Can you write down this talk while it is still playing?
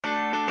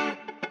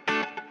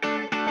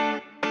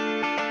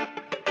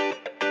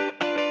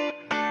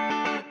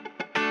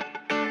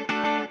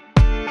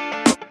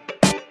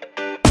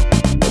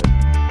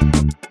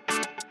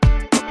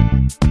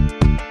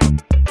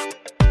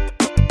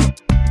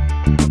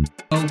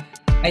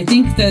I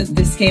think that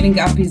the scaling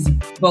up is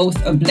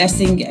both a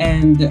blessing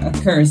and a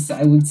curse,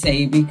 I would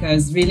say,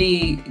 because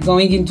really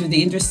going into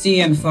the industry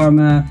and from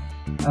a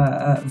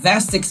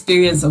vast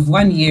experience of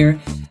 1 year,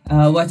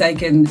 what I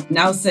can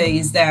now say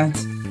is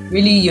that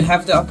really you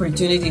have the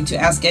opportunity to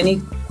ask any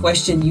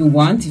question you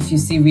want if you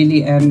see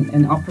really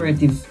an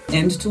operative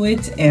end to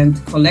it,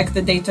 and collect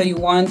the data you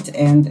want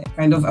and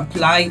kind of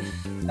apply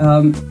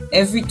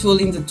every tool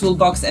in the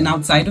toolbox and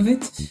outside of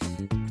it.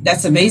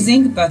 That's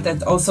amazing, but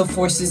that also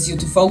forces you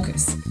to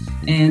focus,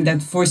 and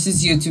that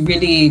forces you to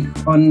really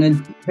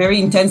very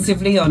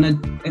intensively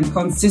and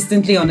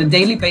consistently on a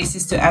daily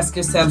basis to ask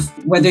yourself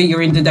whether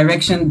you're in the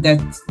direction that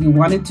you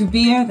want it to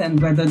be at, and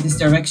whether this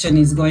direction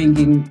is going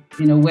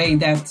in a way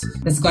that's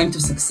going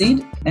to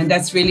succeed. And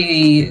that's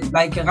really,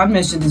 like Arad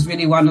mentioned, is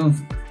really one of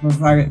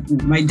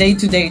my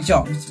day-to-day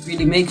jobs, to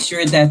really make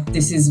sure that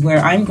this is where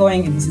I'm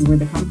going and this is where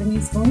the company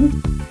is going.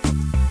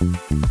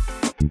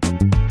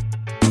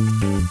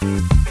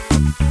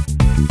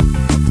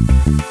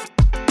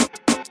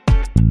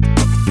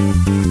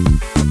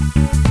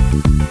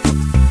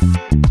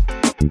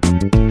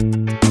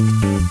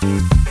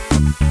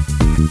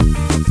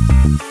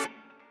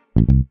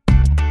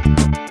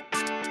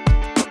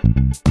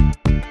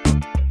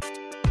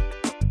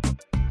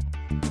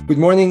 Good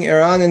morning,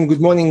 Eran, and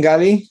good morning,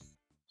 Gali.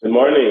 Good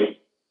morning.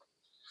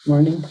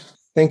 Morning.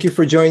 Thank you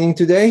for joining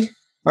today.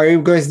 How are you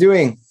guys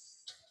doing?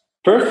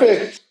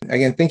 Perfect.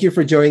 Again, thank you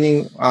for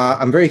joining.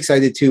 I'm very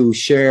excited to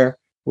share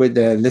with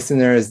the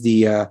listeners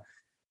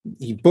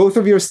both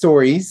of your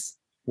stories,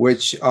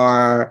 which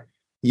are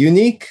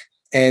unique,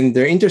 and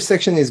their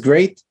intersection is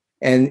great.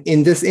 And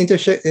in this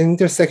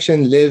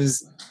intersection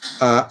lives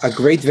a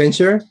great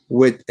venture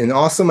with an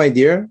awesome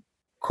idea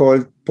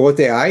called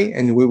Protai,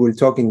 and we will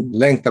talk in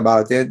length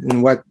about it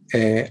and what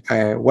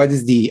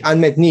is the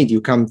unmet need you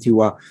come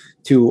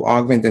to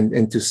augment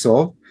and to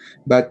solve.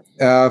 But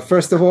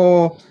first of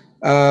all,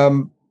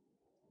 Eran,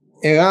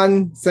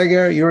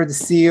 Seger, you're the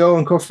CEO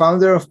and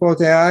co-founder of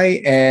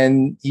Protai,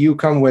 and you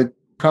come with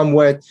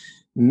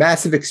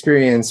massive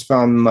experience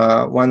from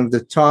one of the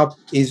top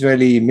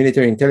Israeli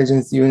military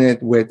intelligence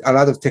unit with a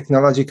lot of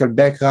technological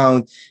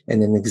background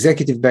and an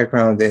executive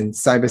background in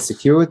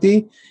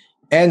cybersecurity,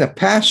 and a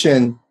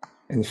passion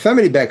and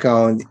family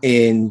background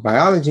in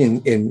biology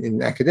and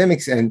in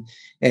academics, and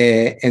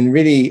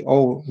really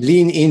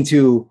lean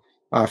into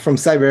from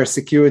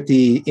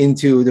cybersecurity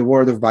into the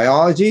world of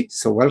biology.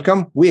 So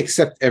welcome. We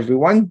accept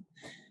everyone.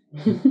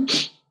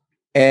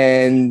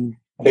 And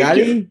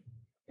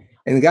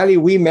Gali,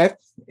 we met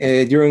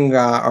during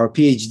our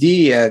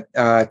PhD at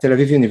Tel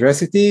Aviv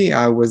University.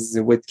 I was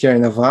with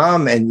Karen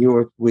Avram, and you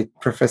were with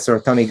Professor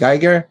Tony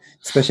Geiger,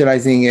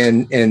 specializing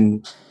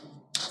in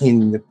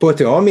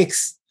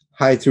proteomics,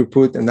 high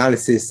throughput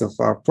analysis of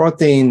our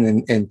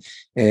protein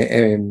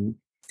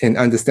and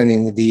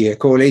understanding the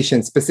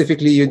correlation.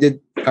 Specifically, you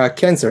did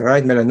cancer,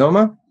 right?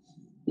 Melanoma?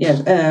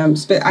 Yes,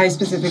 I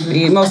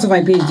specifically, most of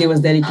my PhD was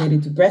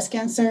dedicated to breast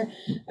cancer,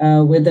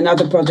 with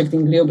another project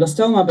in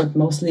glioblastoma, but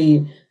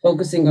mostly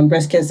focusing on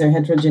breast cancer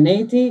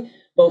heterogeneity,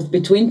 both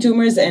between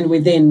tumors and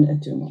within a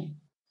tumor.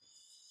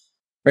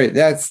 Right,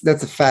 that's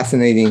a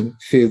fascinating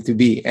field to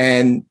be.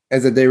 And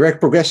as a direct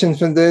progression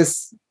from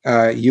this,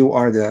 you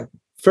are the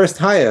first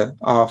hire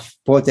of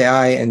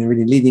Protai and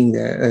really leading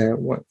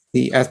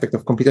the aspect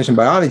of computation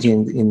biology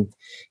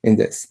in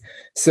this.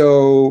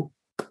 So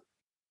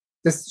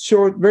just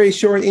very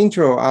short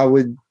intro. I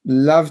would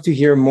love to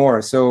hear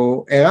more.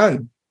 So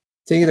Eran,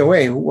 take it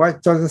away.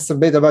 Tell us a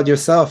bit about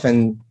yourself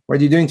and what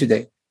are you doing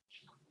today?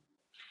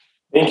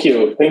 Thank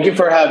you. Thank you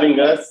for having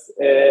us.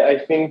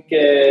 I think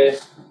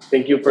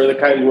thank you for the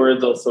kind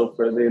words also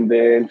for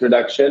the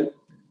introduction.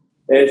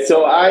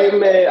 So I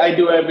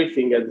do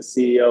everything as a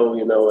CEO,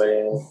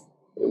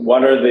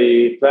 water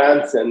the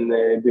plants and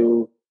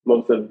do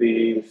most of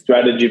the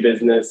strategy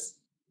business,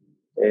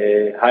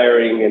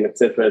 hiring and et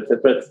cetera, et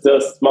cetera. It's still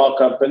a small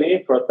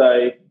company.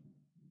 Protai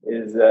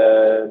is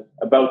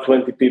about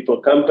 20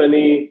 people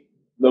company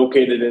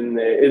located in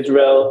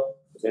Israel,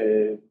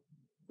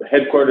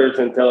 headquarters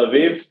in Tel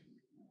Aviv,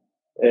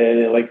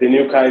 like the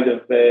new kind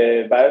of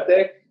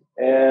biotech.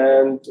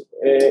 And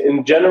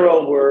in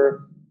general, we're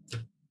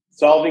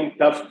solving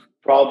tough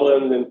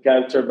problems in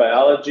cancer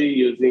biology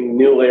using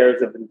new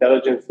layers of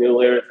intelligence, new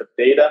layers of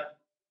data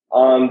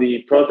on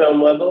the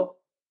proteome level.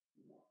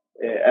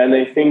 And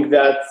I think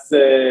that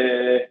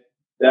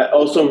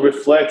also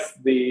reflects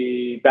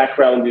the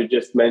background you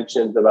just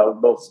mentioned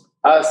about both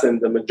us and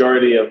the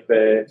majority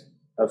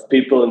of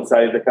people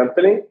inside the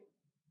company.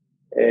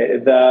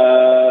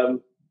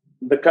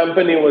 The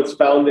company was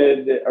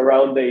founded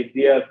around the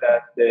idea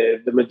that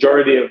the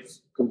majority of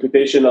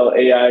computational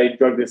AI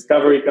drug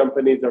discovery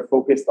companies are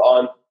focused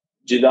on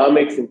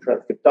genomics and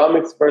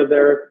transcriptomics for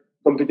their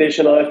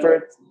computational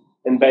efforts.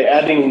 And by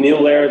adding new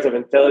layers of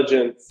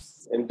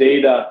intelligence and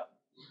data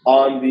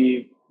on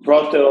the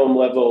proteome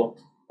level,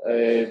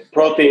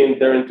 protein,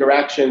 their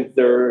interactions,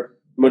 their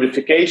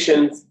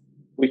modifications,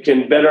 we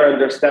can better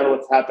understand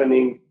what's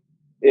happening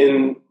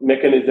in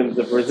mechanisms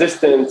of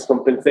resistance,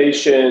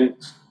 compensation,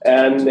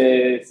 and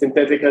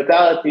synthetic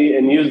lethality,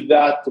 and use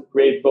that to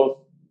create both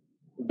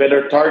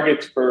better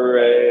targets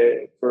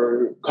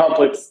for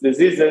complex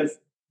diseases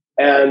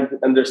and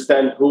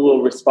understand who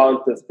will respond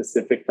to a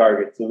specific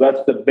target. So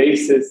that's the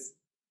basis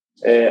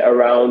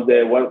around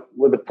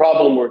what the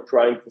problem we're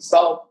trying to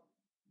solve.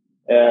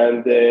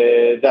 And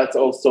that's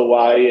also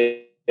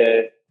why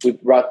we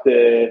brought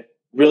the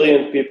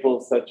brilliant people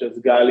such as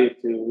Gali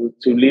to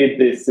lead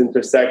this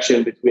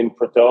intersection between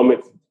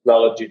proteomics and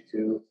technology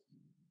to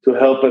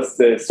help us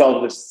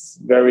solve this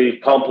very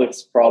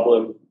complex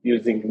problem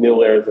using new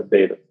layers of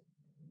data.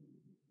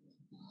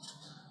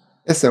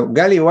 So,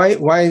 Gali,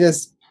 why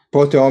does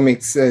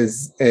proteomics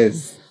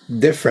is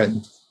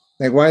different?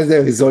 Like, why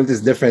the result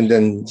is different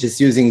than just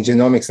using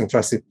genomics and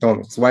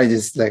transcriptomics? Why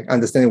just like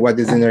understanding what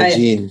is in our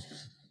gene?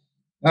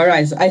 All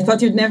right. So I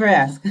thought you'd never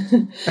ask.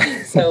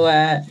 So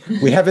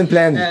we haven't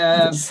planned.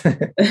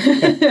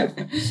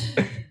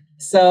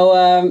 So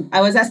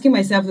I was asking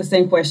myself the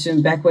same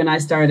question back when I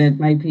started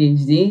my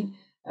PhD.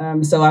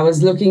 So I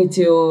was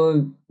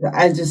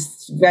I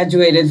just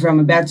graduated from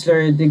a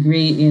bachelor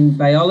degree in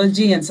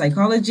biology and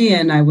psychology,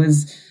 and I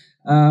was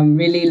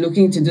really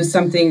looking to do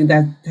something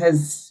that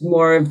has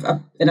more of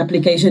an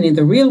application in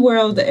the real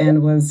world,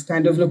 and was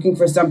kind of looking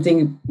for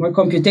something more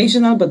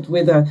computational, but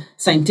with a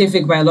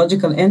scientific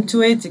biological end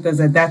to it,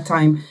 because at that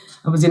time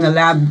I was in a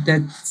lab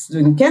that's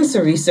doing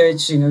cancer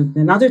research,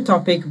 another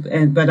topic,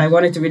 but I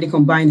wanted to really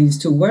combine these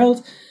two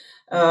worlds.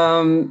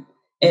 And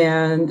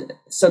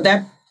so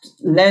that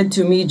led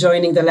to me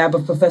joining the lab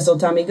of Professor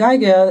Tami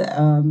Geigel,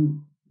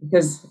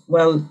 because,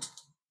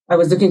 I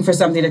was looking for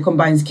something that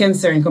combines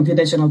cancer and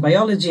computational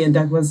biology, and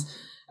that was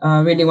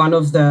really one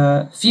of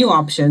the few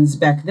options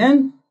back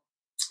then.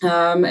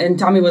 And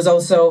Tami was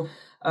also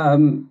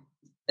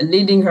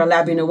leading her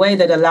lab in a way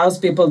that allows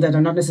people that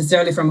are not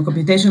necessarily from a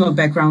computational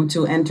background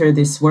to enter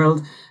this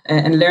world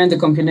and learn the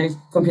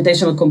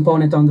computational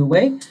component on the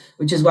way,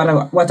 which is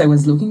what I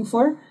was looking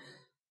for.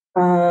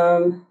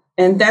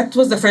 And that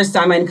was the first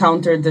time I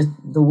encountered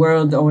the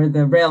world or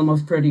the realm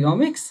of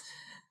proteomics.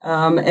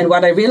 And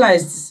what I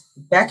realized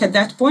back at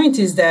that point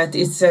is that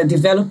it's a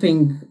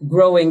developing,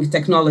 growing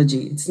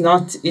technology.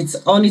 It's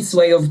on its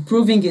way of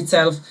proving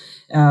itself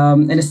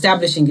and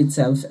establishing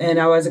itself. And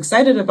I was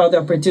excited about the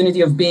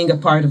opportunity of being a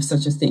part of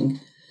such a thing.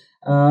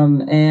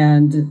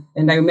 And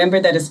I remember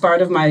that as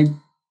part of my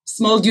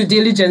small due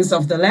diligence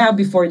of the lab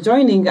before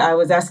joining, I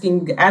was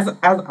asking as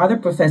other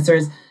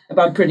professors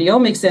about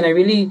proteomics, and I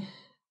really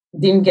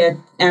didn't get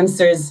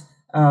answers.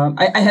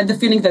 I had the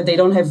feeling that they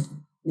don't have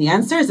the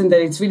answers and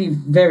that it's really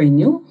very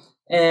new.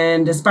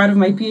 And as part of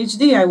my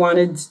PhD, I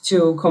wanted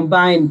to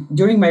combine,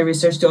 during my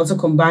research, to also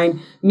combine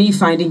me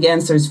finding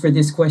answers for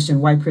this question,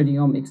 why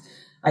proteomics?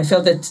 I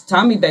felt that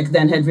Tami back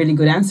then had really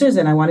good answers,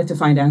 and I wanted to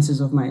find answers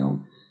of my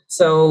own.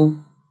 So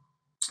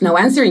now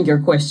answering your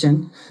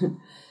question,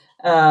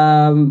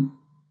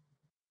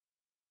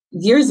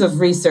 years of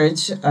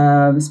research,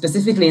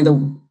 specifically in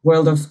the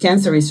world of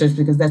cancer research,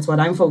 because that's what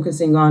I'm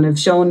focusing on, have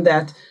shown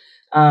that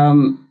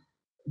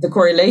the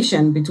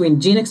correlation between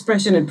gene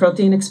expression and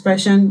protein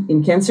expression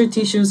in cancer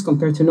tissues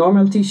compared to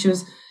normal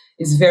tissues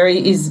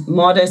is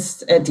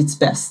modest at its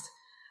best.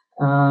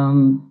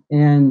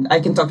 And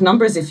I can talk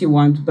numbers if you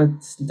want, but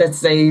let's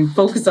say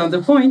focus on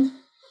the point.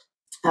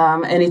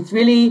 And it's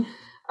really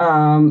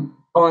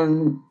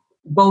on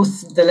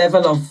both the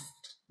level of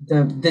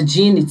the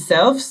gene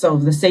itself. So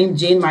the same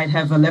gene might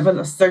have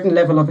a certain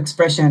level of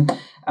expression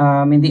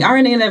in the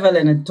RNA level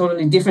and a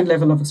totally different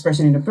level of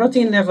expression in the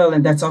protein level.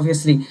 And that's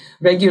obviously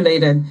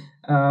regulated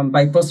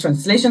by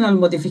post-translational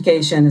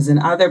modifications and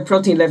other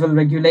protein level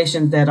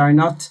regulations that are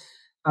not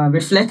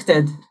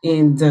reflected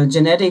in the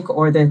genetic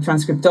or the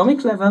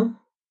transcriptomic level,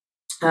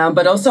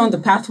 but also on the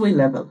pathway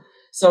level.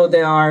 So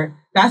there are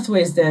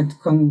pathways that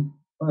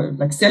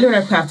like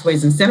cellular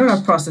pathways and cellular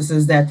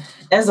processes that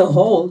as a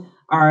whole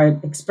are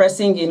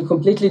expressing in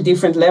completely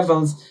different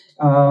levels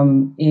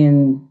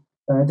in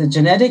the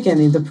genetic and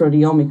in the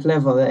proteomic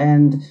level.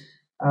 And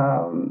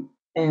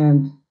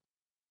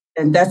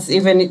that's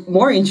even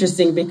more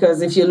interesting,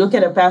 because if you look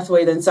at a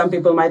pathway, then some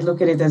people might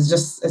look at it as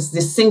just as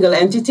this single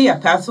entity, a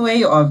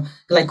pathway of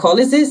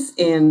glycolysis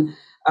in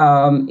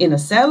a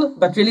cell.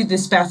 But really,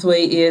 this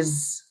pathway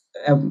is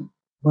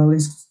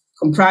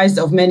comprised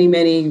of many,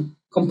 many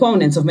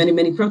components, of many,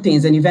 many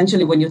proteins. And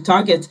eventually, when you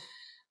target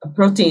a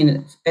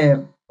protein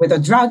with a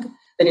drug,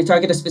 then you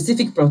target a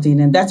specific protein.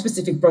 And that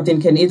specific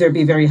protein can either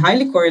be very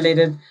highly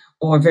correlated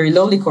or very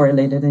lowly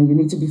correlated. And you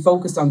need to be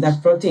focused on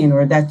that protein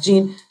or that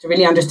gene to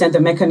really understand the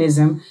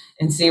mechanism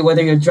and see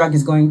whether your drug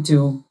is going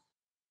to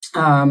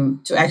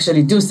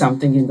actually do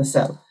something in the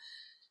cell.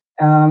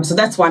 So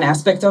that's one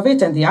aspect of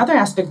it. And the other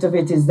aspect of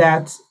it is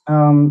that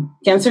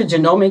cancer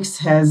genomics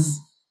has,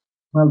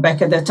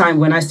 back at that time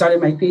when I started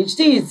my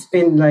PhD, it's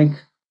been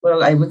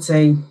I would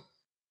say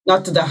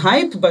not the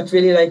hype, but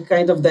really like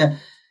kind of the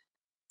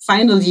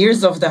final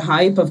years of the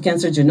hype of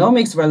cancer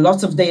genomics, where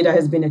lots of data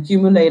has been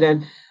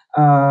accumulated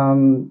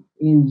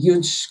in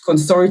huge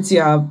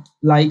consortia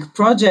like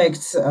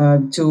projects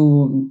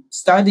to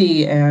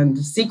study and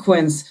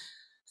sequence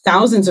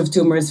thousands of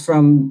tumors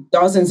from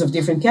dozens of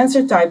different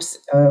cancer types,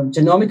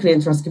 genomically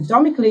and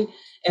transcriptomically.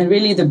 And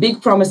really the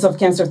big promise of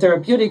cancer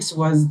therapeutics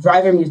was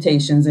driver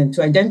mutations, and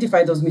to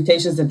identify those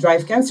mutations that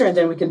drive cancer, and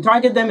then we can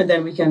target them, and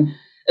then we can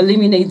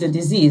eliminate the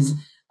disease.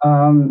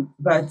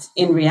 But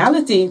in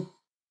reality,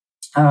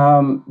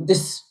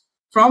 this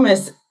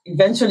promise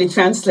eventually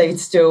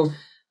translates to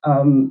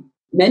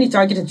many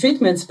targeted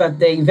treatments, but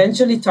they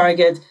eventually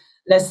target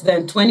less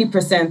than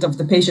 20% of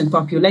the patient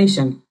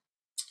population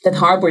that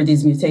harbor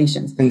these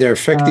mutations. And they're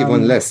effective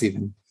on less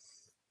even.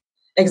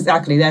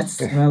 Exactly. That's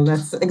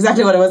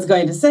exactly what I was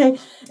going to say.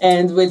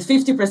 And with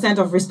 50%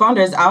 of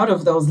responders out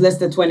of those less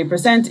than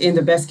 20% in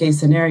the best case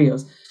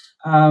scenarios.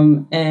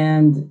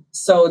 And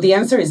so the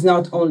answer is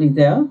not only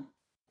there.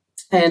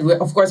 And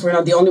of course, we're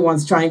not the only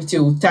ones trying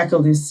to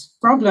tackle this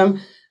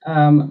problem.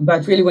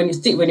 But really, when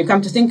you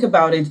come to think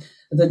about it,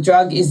 the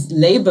drug is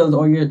labeled,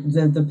 or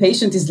the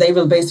patient is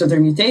labeled based on their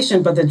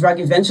mutation, but the drug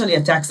eventually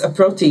attacks a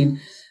protein.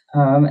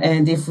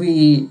 And if,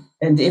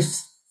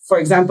 for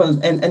example,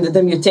 and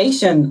the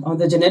mutation on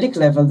the genetic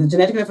level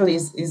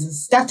is a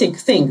static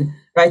thing,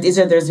 right?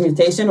 Either there's a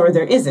mutation or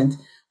there isn't.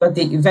 But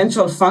the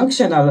eventual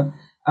functional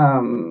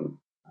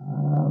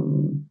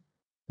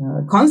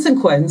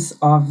consequence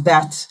of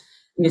that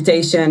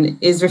mutation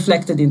is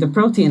reflected in the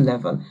protein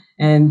level.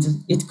 And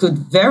it could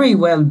very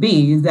well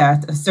be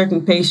that a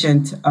certain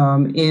patient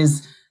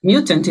is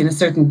mutant in a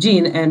certain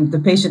gene, and the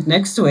patient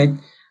next to it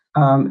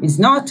is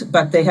not,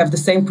 but they have the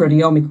same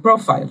proteomic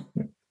profile.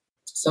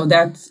 So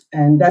that's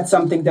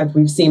something that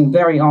we've seen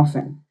very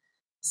often.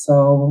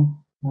 So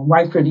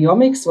why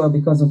proteomics? Well,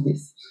 because of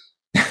this.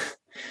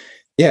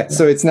 Yeah.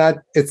 So it's not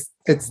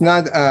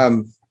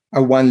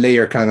a one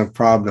layer kind of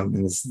problem.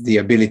 It's the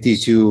ability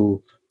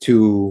to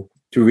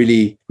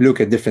really look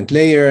at different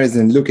layers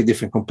and look at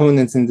different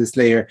components in this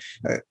layer.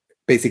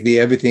 Basically,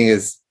 everything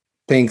is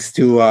thanks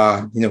to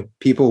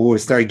people who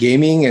start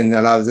gaming and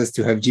allows us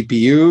to have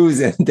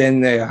GPUs and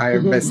then higher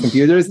best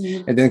computers,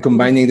 and then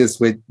combining this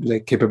with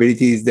like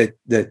capabilities that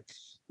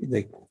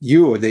like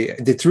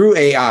the true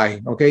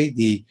AI, okay,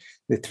 the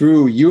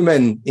true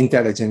human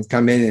intelligence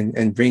come in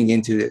and bring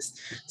into this.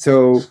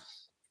 So,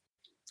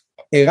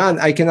 Eran,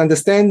 I can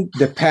understand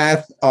the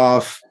path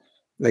of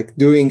like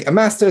doing a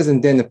master's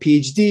and then a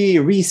PhD,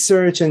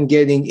 research and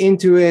getting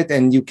into it,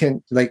 and you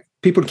can like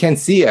people can't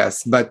see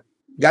us, but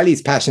Gali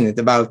is passionate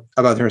about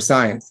her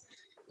science.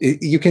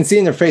 You can see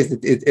in her face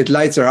that it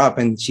lights her up,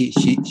 and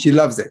she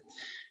loves it.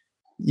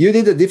 You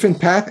did a different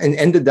path and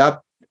ended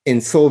up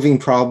in solving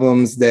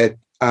problems that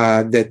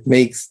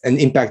makes an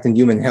impact in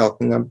human health.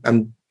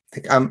 And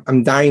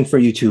I'm dying for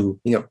you to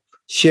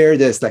share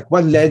this. Like,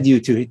 what led you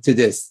to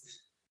this?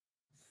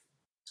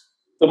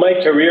 So my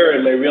career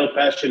and my real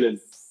passion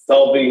is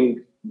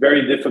solving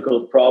very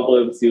difficult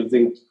problems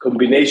using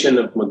combination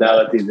of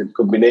modalities and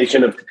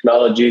combination of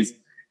technologies,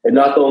 and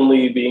not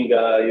only being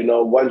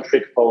one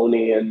trick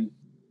pony and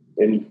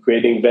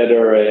creating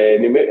better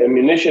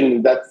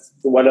ammunition. That's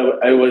what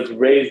I was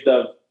raised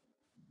of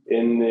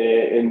in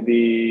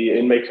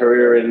my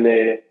career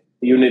in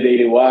Unit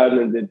 81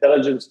 and the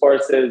intelligence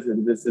forces,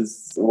 and this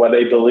is what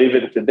I believe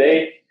in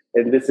today.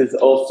 And this is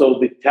also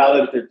the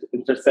talent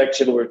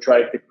intersection we're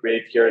trying to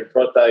create here at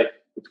Protai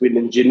between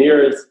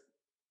engineers,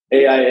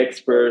 AI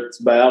experts,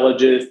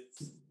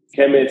 biologists,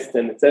 chemists,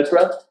 and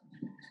etc.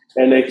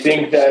 And I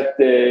think that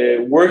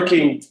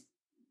working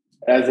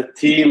as a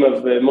team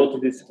of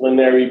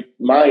multidisciplinary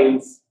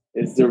minds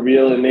is the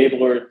real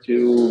enabler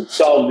to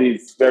solve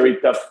these very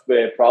tough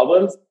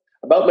problems.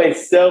 About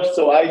myself,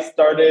 so I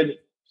started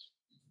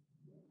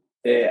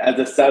as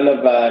a son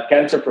of a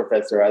cancer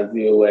professor, as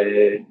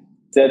you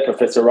said,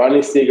 Professor Ronnie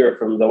Seger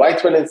from the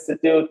Weizmann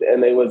Institute,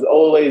 and I was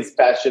always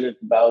passionate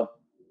about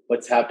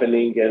what's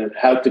happening and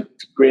how to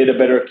create a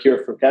better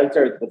cure for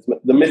cancer. It was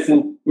the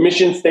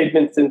mission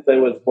statement since I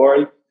was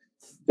born,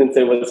 since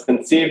I was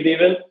conceived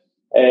even.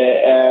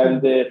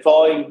 And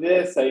following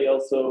this, I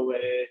also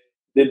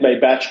did my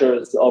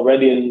bachelor's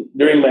already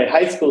during my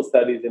high school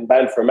studies in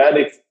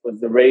bioinformatics. It was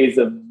the rise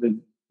of the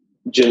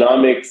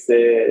genomics,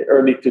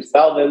 early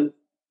 2000s.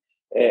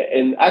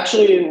 And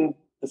actually in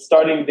the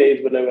starting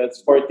days when I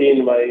was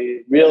 14,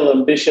 my real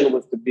ambition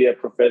was to be a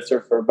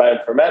professor for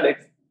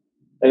bioinformatics.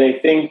 And I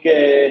think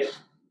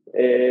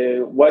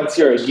once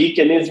you're a geek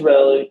in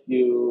Israel,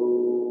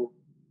 you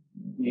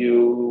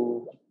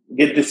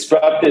get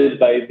disrupted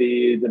by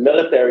the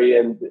military,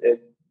 and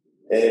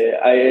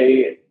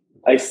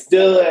I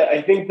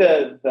think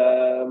that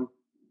the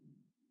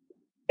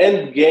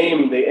end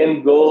game, the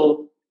end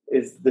goal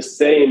is the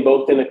same,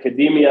 both in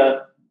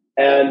academia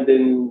and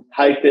in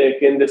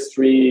high-tech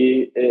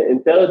industry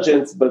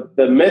intelligence, but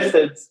the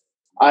methods,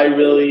 I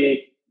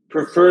really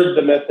preferred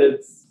the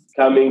methods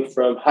coming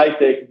from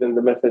high-tech than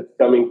the methods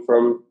coming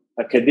from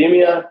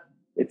academia.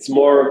 It's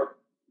more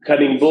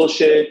cutting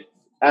bullshit,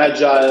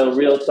 agile,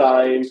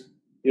 real-time.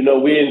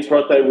 We in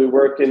Protai, we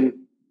work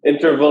in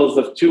intervals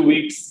of 2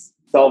 weeks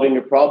solving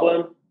a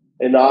problem,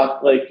 and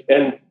not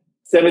and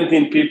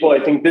 17 people.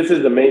 I think this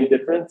is the main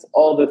difference.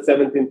 All the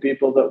 17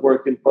 people that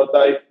work in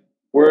Protai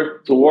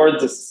work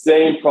towards the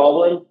same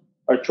problem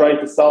are trying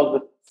to solve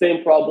the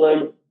same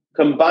problem,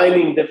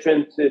 combining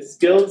different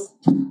skills,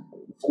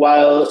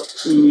 while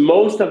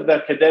most of the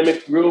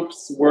academic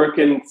groups work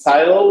in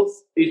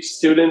silos. Each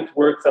student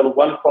works on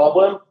one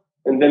problem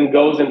and then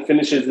goes and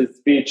finishes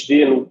his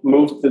PhD and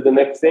moves to the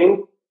next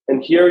thing.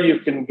 And here you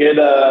can get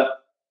a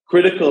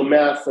critical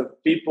mass of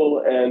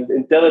people and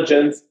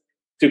intelligence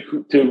to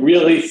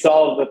really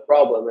solve the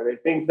problem. And I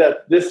think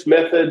that this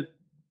method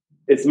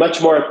is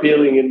much more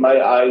appealing in my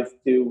eyes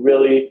to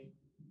really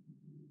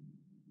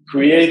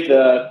create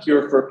a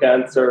cure for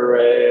cancer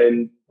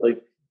and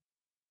like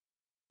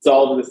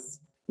solve this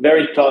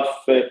very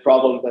tough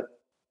problem that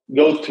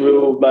go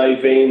through my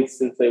veins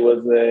since I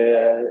was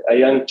a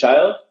young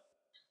child.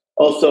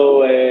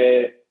 Also,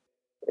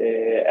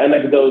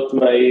 anecdote,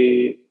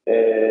 my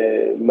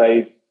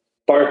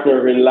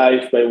partner in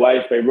life, my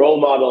wife, my role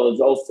model is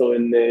also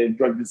in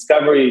drug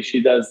discovery.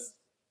 She does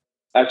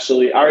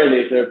actually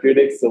RNA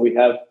therapeutics. So we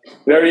have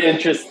very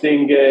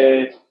interesting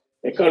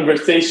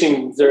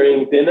conversations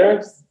during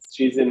dinners.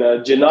 She's in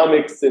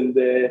genomics and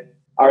the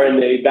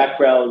RNA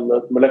background,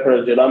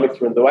 molecular genomics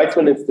from the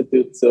Weizmann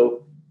Institute.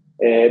 So,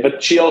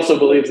 but she also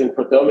believes in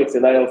proteomics,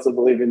 and I also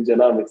believe in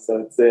genomics.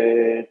 So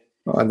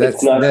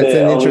that's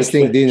an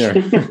interesting dinner.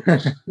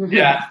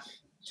 Yeah,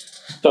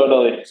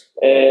 totally.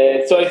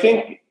 So I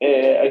think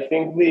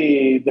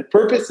the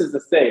purpose is the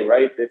same,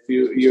 right? If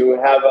you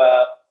have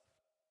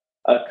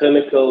a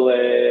clinical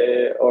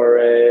or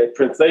a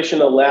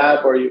translational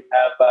lab, or you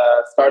have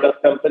a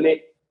startup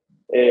company,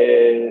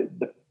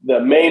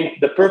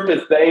 the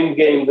purpose, the end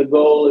game, the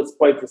goal is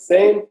quite the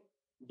same,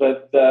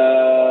 but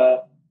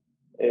the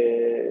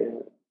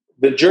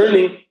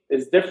journey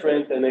is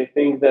different. And I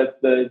think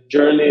that the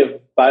journey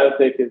of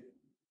biotech is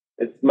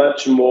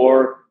much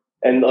more,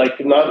 and like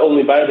not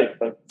only biotech,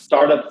 but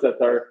startups that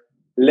are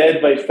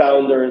led by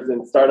founders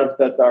and startups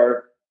that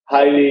are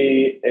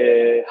highly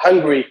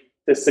hungry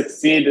to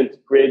succeed and to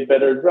create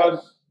better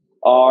drugs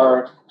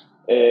are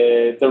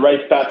the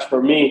right path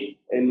for me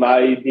in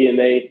my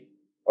DNA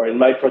or in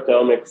my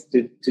proteomics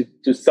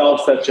to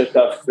solve such a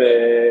tough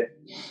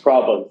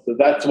problem. So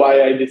that's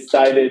why I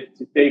decided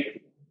to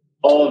take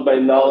all of my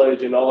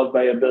knowledge and all of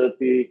my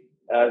ability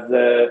as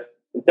an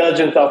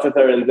intelligence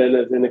officer and then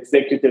as an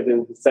executive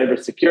in the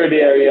cybersecurity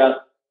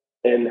area,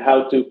 and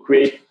how to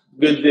create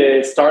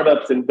good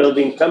startups and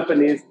building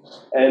companies,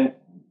 and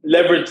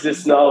leverage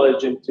this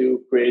knowledge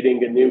into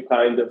creating a new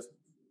kind of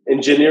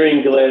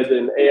engineering-led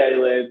and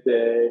AI-led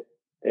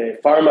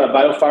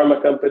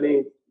biopharma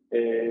company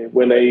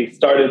when I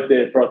started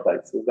the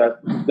Protai. So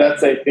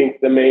that's, I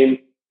think, the main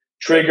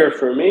trigger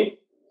for me.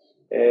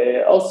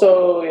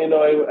 Also,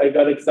 I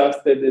got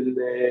exhausted in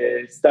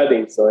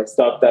studying, so I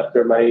stopped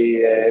after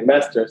my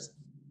master's,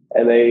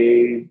 and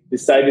I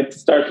decided to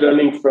start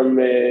learning from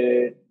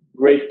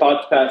great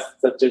podcasts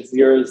such as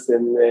yours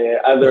and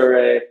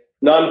other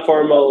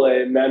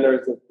non-formal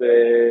manners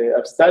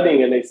of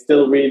studying. And I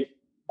still read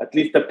at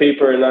least a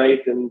paper a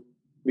night, and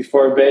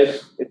before bed,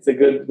 it's a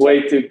good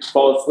way to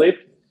fall asleep.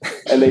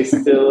 And I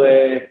still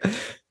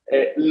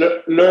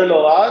learn a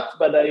lot,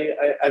 but I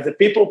as a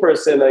people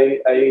person,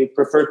 I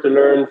prefer to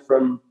learn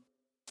from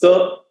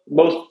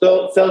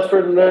both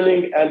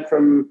self-learning and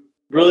from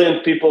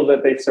brilliant people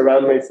that I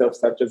surround myself,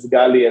 such as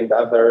Gali and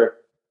other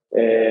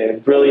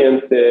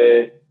brilliant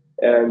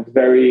and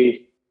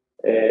very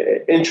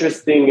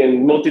interesting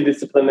and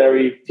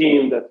multidisciplinary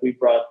team that we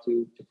brought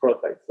to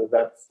Protai. So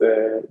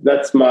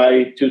that's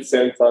my 2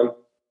 cents on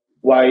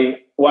why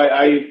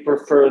I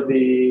prefer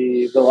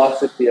the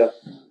philosophy of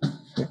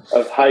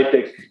high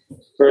tech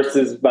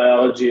versus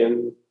biology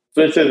and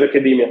versus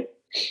academia.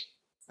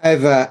 I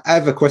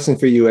have a question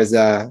for you as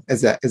a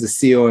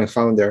CEO and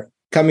founder,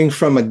 coming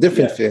from a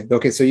different field.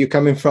 Okay, so you're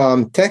coming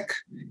from tech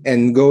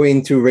and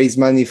going to raise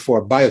money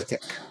for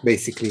biotech,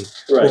 basically,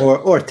 right.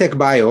 or tech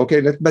bio.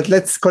 Okay, but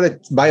let's call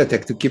it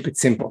biotech to keep it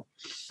simple.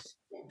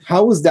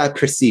 How was that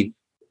perceived?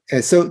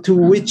 So, to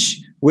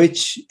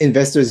which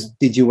investors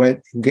did you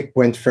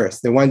went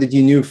first? The one that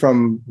you knew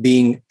from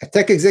being a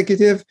tech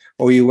executive,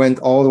 or you went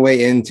all the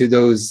way into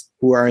those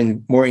who are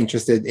more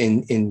interested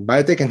in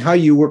biotech, and how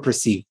you were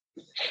perceived?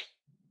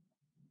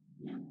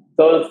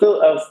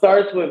 So I'll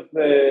start with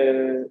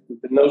the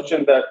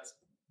notion that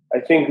I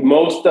think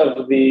most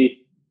of the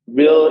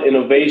real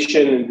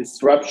innovation and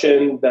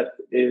disruption that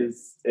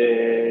is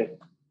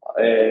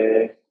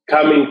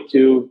coming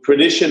to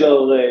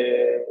traditional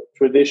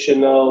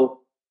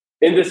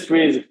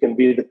industries, it can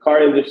be the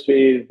car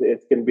industry,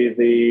 it can be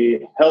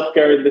the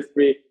healthcare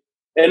industry,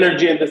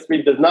 energy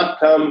industry, does not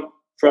come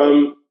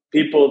from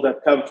people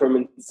that come from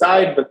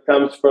inside, but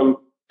comes from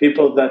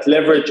people that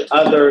leverage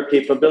other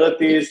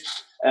capabilities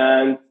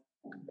and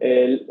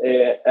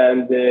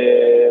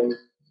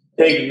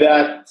take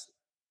that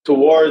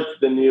towards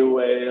the new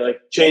way, like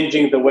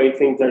changing the way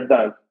things are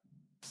done.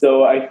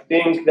 So I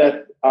think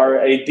that our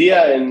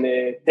idea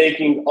in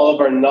taking all of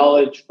our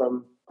knowledge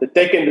from the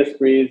tech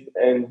industries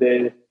and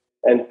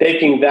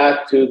taking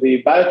that to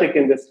the biotech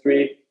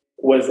industry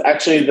was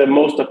actually the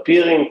most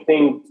appealing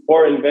thing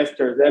for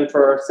investors and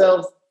for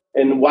ourselves,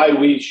 and why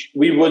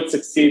we would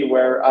succeed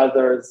where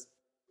others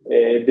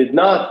did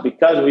not,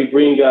 because we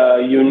bring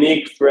a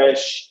unique,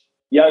 fresh,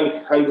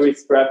 young, hungry,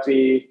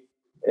 scrappy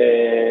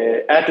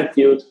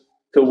attitude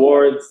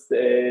towards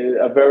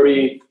a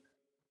very,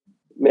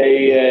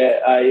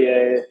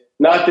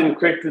 not in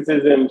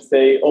criticism,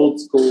 say old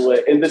school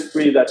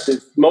industry that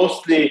is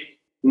mostly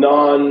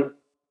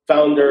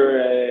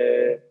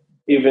non-founder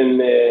even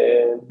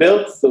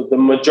built. So the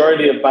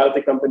majority of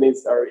biotech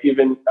companies are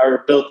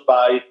built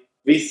by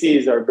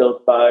VCs, are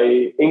built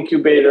by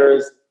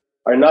incubators,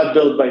 are not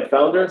built by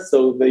founders.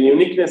 So the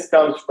uniqueness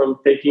comes from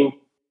taking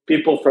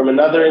people from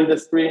another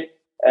industry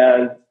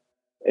and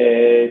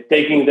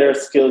taking their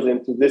skills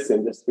into this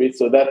industry.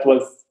 So that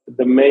was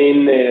the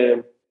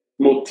main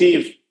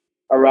motif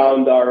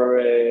around our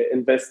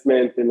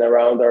investment and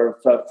around our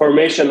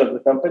formation of the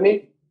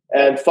company.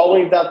 And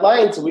following that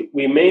lines,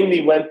 we mainly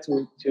went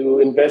to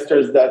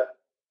investors that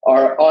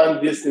are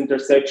on this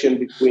intersection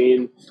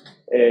between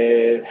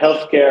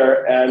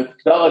healthcare and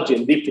technology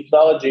and deep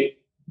technology.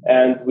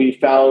 And we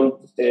found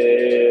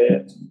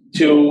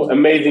two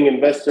amazing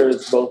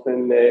investors, both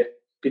in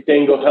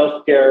Pitengo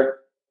Healthcare,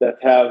 that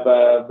have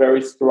a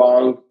very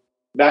strong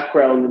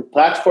background in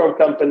platform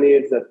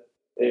companies that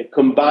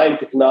combine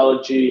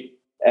technology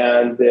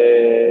and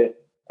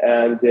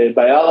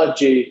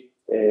biology,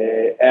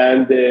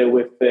 and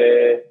with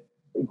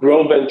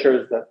Grow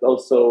Ventures that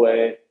also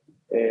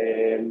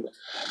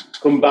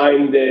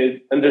combine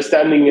the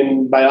understanding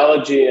in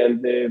biology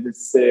and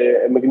this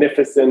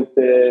magnificent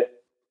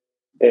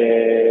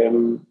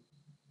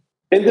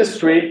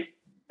industry,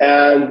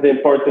 and the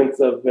importance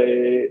of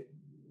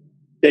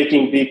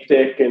taking deep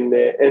tech and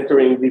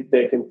entering deep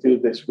tech into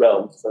this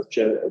realm, such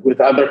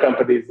with other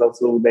companies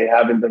also they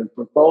have in their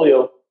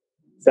portfolio,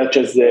 such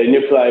as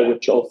Nuclei,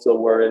 which also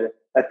were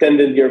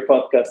attended your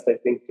podcast, I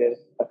think,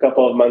 a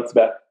couple of months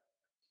back.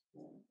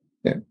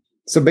 Yeah.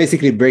 So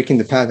basically, breaking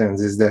the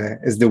patterns is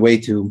the way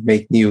to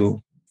make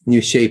new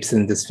shapes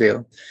in this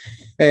field.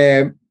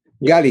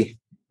 Gali,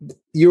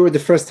 you were the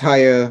first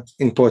hire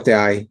in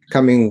Protai,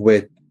 coming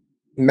with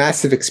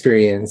massive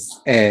experience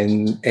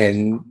and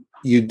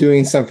you're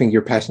doing something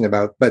you're passionate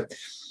about. But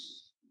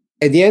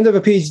at the end of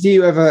a PhD,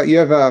 you have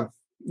a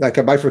like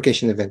a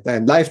bifurcation event, a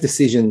life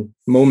decision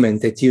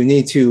moment that you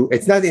need to.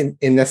 It's not in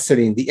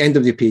necessarily in the end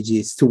of the PhD.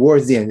 It's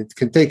towards the end. It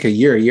can take a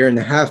year and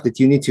a half that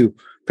you need to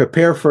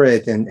prepare for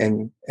it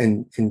and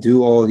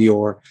do all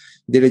your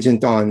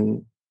diligence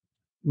on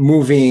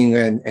moving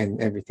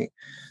and everything.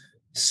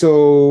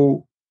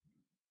 So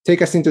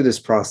take us into this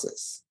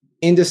process.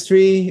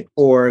 Industry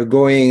or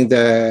going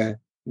the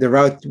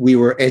route we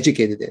were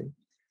educated in.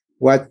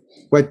 What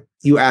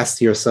you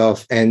asked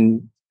yourself,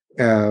 and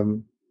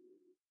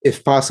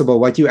if possible,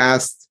 what you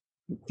asked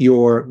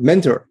your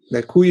mentor,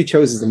 like who you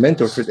chose as a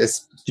mentor for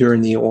this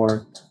journey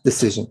or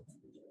decision.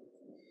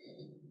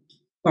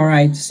 All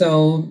right.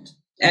 So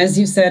as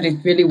you said,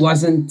 it really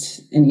wasn't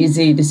an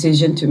easy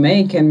decision to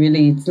make. And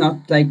really,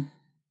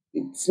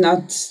 it's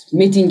not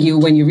meeting you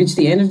when you reach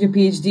the end of your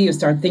PhD. You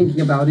start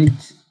thinking about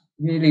it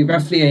really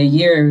roughly a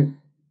year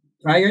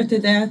prior to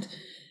that.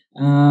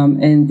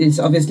 And this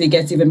obviously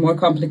gets even more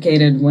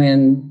complicated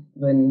when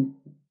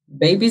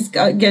babies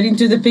get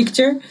into the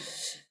picture.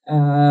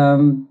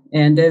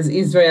 And as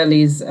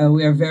Israelis,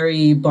 we are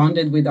very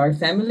bonded with our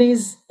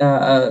families,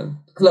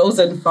 close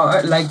and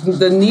far, like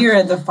the near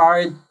and the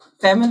far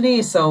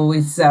family. So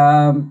it's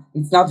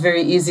not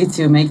very easy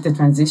to make the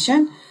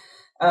transition.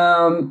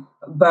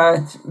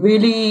 But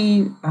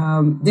really,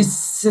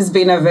 this has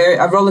been a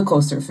roller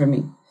coaster for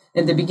me.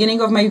 In the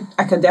beginning of my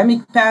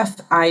academic path,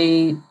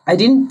 I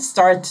didn't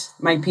start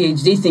my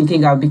PhD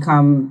thinking I'll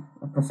become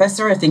a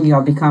professor, thinking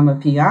I'll become a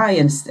PI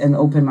and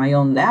open my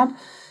own lab.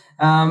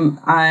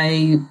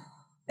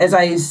 As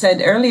I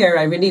said earlier,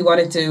 I really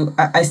wanted to.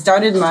 I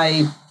started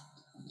my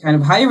kind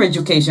of higher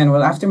education.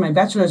 Well, after my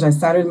bachelor's, I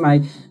started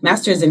my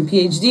master's and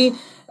PhD,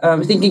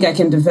 thinking I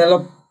can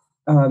develop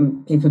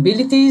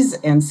capabilities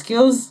and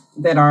skills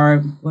that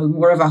are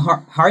more of a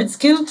hard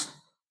skill,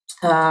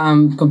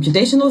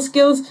 computational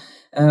skills.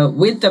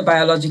 With the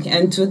biologic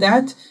end to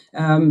that,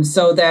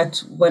 so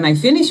that when I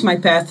finish my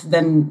path,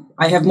 then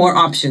I have more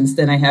options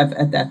than I have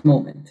at that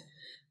moment.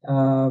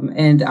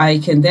 And I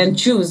can then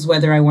choose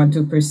whether I want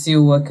to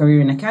pursue a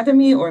career in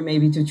academy or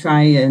maybe to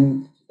try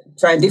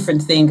a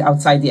different thing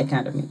outside the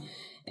academy.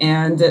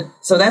 And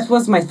so that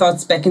was my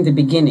thoughts back in the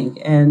beginning.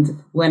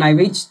 And when I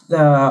reached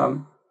the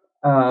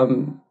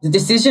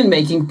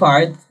decision-making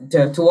part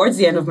towards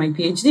the end of my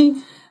PhD,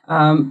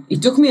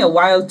 it took me a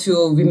while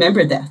to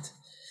remember that.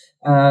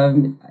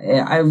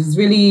 I was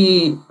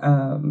in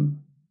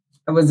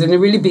a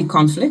really big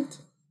conflict,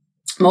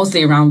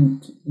 mostly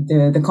around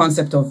the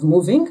concept of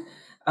moving.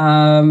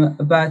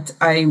 But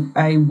I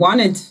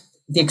wanted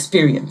the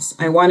experience.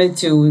 I wanted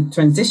to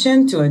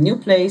transition to a new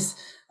place,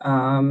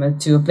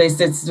 to a place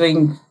that's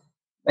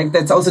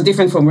that's also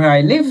different from where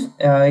I live,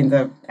 in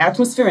the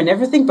atmosphere and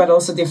everything, but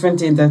also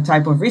different in the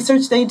type of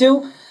research they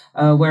do,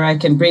 where I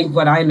can bring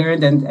what I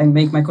learned and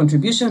make my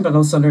contribution, but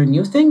also learn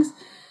new things.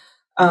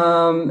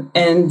 And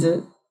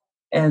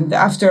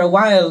after a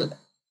while,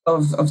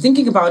 of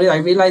thinking about it, I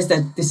realized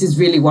that this is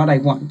really what I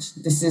want.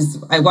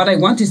 What I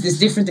want is this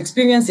different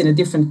experience in a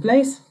different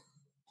place,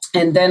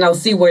 and then I'll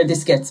see where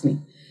this gets me.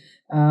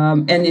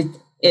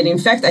 And in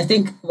fact, I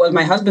think, well,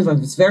 my husband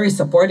was very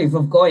supportive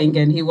of going,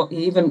 and he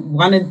even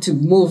wanted to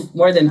move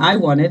more than I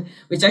wanted,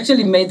 which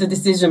actually made the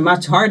decision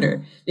much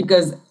harder,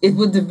 because it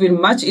would have been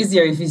much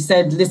easier if he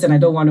said, listen, I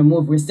don't want to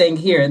move, we're staying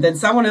here. And then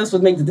someone else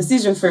would make the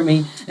decision for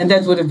me, and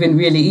that would have been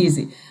really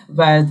easy.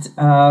 But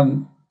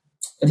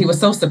he was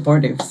so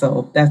supportive,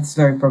 so that's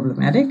very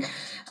problematic.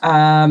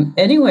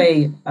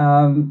 Anyway,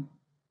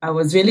 I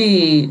was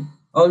really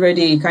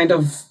already kind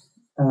of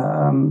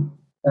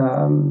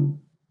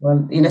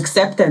in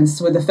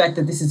acceptance with the fact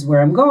that this is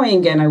where I'm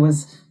going, and I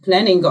was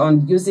planning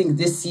on using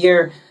this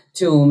year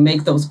to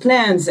make those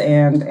plans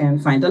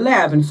and find a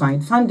lab and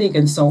find funding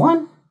and so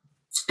on.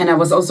 And I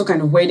was also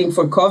kind of waiting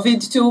for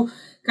COVID to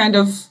kind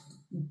of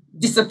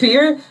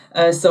disappear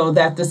so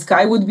that the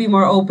sky would be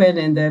more open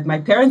and that my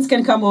parents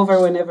can come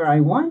over whenever I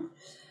want.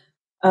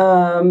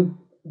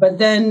 But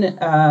then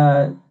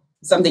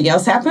something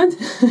else happened,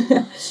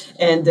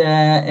 and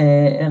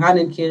Eran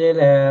and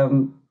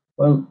Kirill,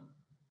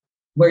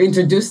 we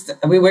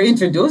were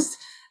introduced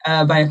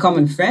by a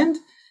common friend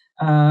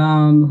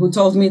who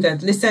told me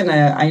that, listen,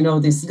 I know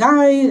this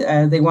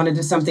guy, they want to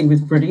do something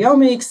with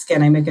proteomics.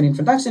 Can I make an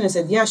introduction? I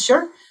said, yeah,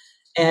 sure.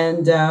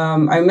 And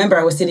I remember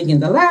I was sitting in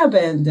the lab,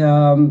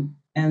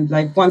 and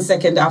like 1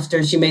 second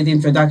after she made the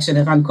introduction,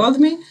 Eran called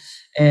me.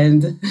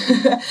 And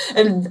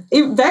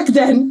back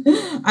then,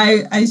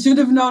 I should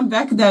have known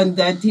back then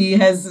that he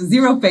has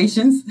zero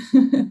patience,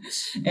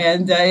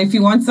 and if he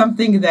wants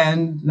something,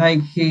 then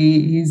like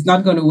he's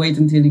not going to wait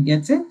until he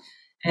gets it.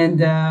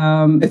 And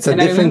it's a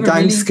different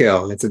time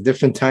scale. It's a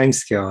different time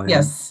scale.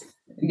 Yes,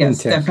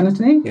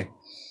 definitely.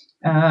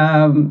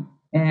 Yeah.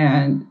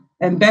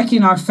 And back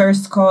in our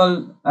first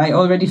call, I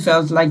already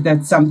felt like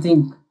that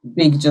something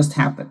big just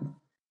happened.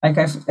 Like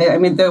I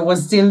mean, there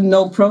was still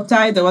no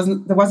Protai. There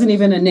wasn't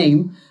even a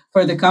name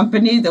for the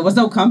company. There was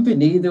no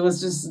company. There were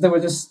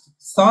just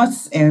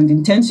thoughts and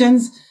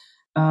intentions.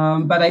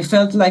 But I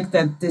felt like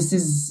that this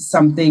is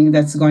something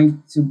that's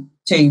going to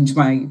change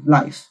my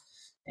life.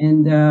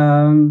 And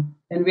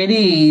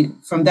really,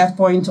 from that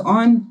point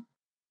on,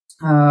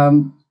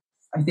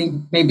 I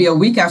think maybe a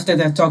week after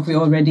that talk, we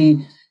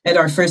already had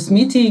our first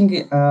meeting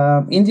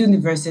in the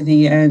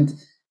university, and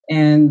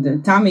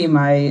Tammy,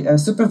 my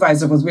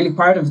supervisor, was really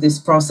part of this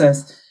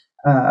process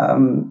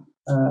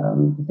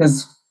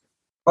because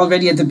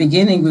already at the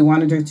beginning, we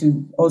wanted her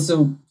to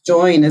also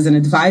join as an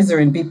advisor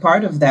and be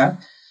part of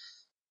that.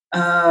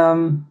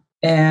 And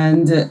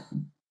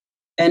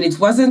it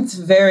wasn't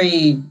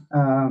very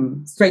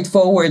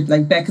straightforward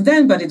like back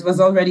then, but it was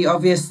already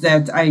obvious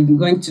that I'm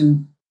going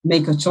to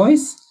make a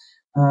choice.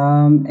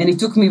 And it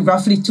took me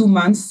roughly 2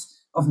 months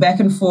of back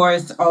and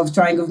forth of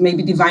trying of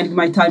maybe dividing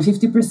my time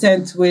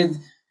 50% with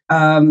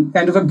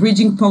kind of a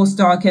bridging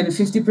postdoc and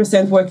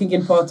 50% working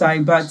in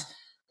Protai. But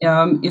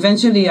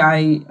eventually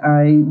I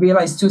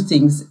realized two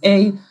things.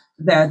 A,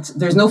 that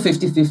there's no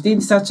 50-50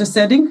 in such a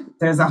setting.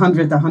 There's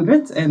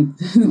 100-100, and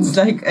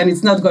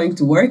it's not going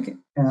to work.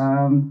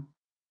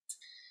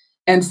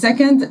 And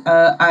second,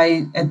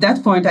 at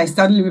that point, I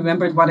suddenly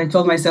remembered what I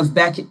told myself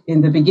back in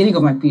the beginning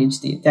of my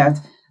PhD, that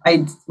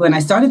when I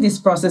started this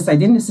process, I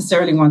didn't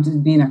necessarily want to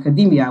be in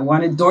academia. I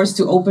wanted doors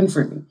to open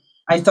for me.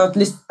 I thought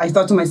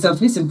to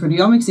myself, listen,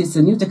 proteomics is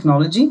a new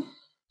technology.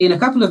 In a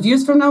couple of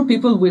years from now,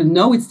 people will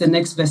know it's the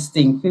next best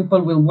thing.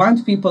 People will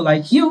want people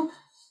like you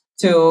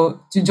to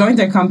join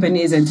their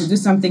companies and to do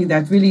something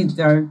that really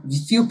there are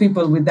few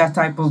people with that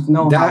type of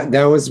know-how.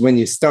 That was when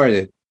you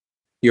started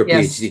your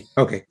Yes. PhD.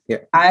 Okay, yeah.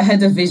 I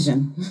had a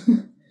vision,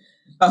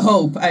 a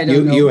hope. I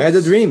don't know. You had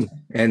a dream,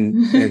 and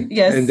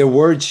Yes. and the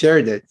word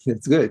shared it.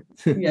 That's good.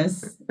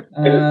 Yes.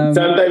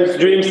 Sometimes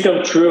dreams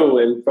come true,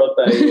 and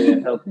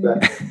Protai helped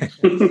that.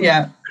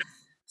 Yeah.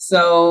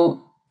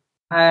 So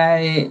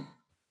I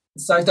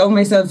told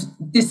myself,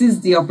 this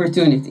is the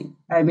opportunity.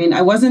 I mean,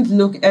 I wasn't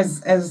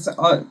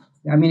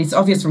it's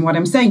obvious from what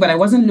I'm saying, but I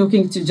wasn't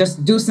looking to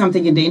just do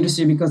something in the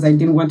industry because I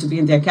didn't want to be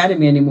in the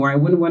academy anymore. I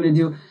wouldn't want to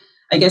do,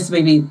 I guess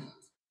maybe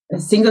a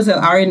single-cell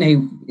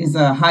RNA is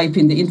a hype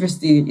in the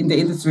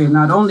industry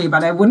not only,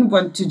 but I wouldn't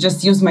want to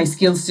just use my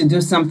skills to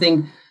do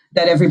something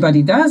that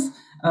everybody does.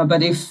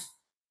 But if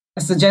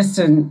a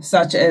suggestion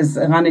such as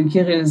Eran and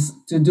Kirill's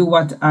to do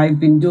what I've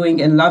been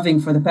doing and loving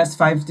for the past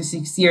 5 to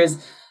 6 years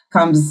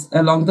comes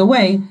along the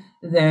way,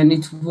 then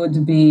it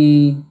would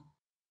be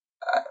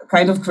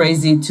kind of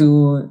crazy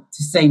to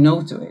say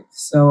no to it.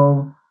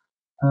 So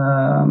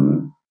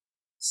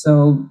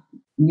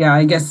yeah,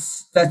 I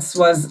guess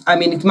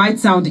it might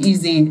sound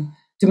easy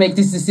to make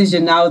this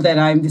decision now that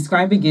I'm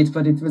describing it,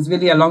 but it was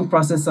really a long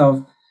process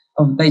of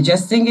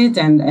digesting it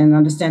and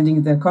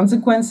understanding the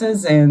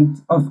consequences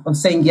and of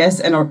saying yes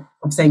and of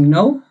saying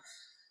no.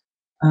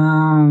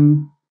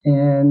 And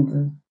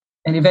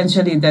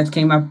eventually that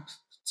came up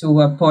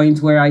to a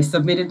point where I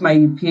submitted my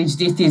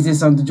PhD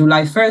thesis on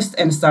July 1st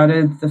and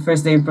started the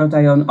first day in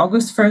Protai on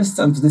August 1st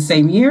of the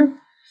same year,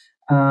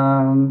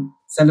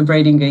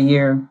 celebrating a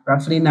year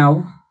roughly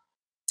now.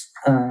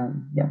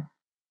 Yeah.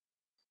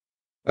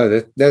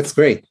 Oh, that's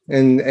great,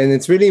 and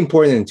it's really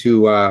important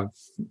to.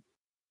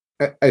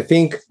 I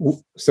think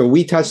so.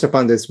 We touched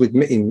upon this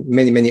in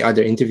many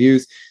other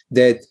interviews,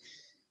 that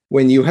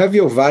when you have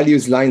your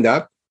values lined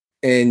up,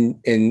 and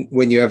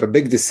when you have a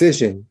big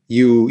decision,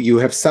 you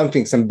have some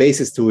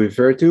basis to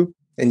refer to,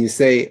 and you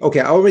say,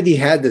 okay, I already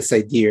had this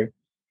idea,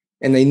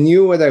 and I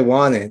knew what I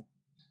wanted.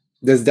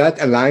 Does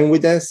that align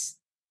with this?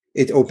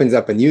 It opens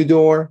up a new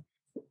door.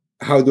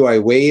 How do I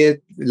weigh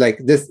it? Like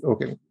this,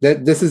 okay.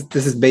 This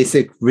is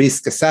basic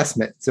risk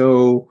assessment.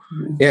 So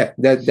yeah,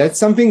 that's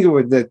something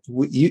that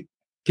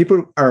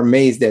people are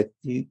amazed that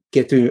you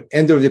get to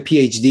end of the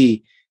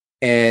PhD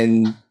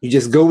and you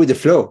just go with the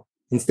flow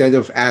instead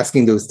of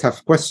asking those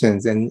tough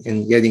questions and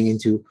getting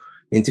into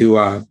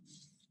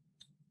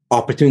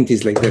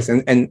opportunities like this.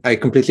 And I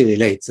completely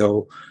relate.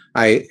 So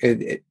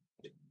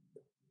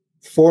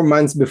 4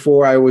 months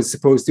before I was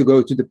supposed to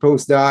go to a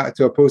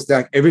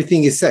postdoc,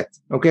 everything is set.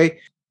 Okay.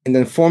 And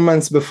then 4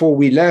 months before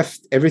we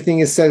left,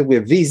 everything is set. We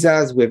have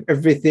visas, we have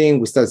everything.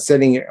 We start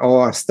selling all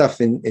our stuff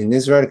in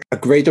Israel. A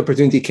great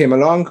opportunity came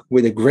along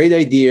with a great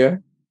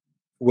idea,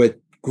 with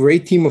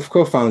great team of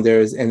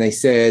co-founders. And I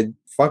said,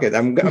 fuck it.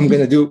 I'm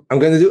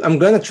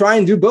gonna try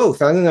and do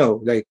both. I don't know,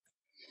 like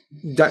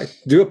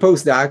do a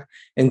postdoc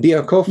and be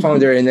a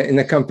co-founder in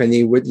a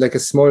company with like a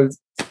small,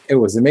 it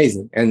was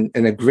amazing and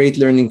a great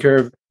learning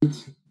curve.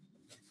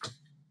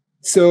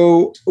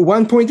 So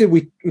one point that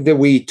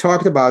we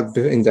talked about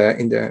in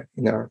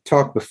our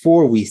talk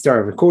before we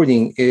started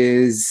recording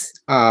is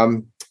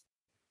a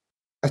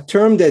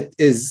term that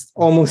is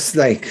almost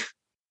like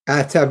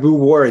a taboo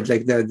word,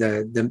 like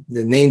the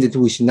name that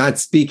we should not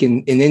speak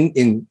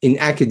in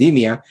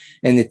academia,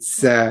 and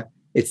it's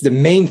the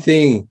main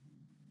thing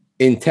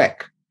in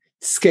tech: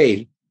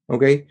 scale.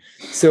 Okay,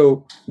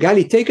 so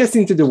Gali, take us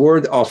into the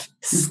world of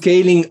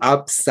scaling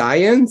up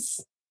science.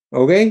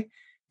 Okay.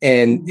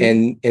 And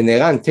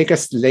Eran, take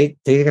us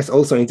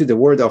also into the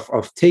world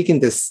of taking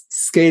this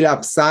scale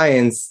up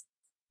science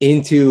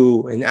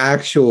into an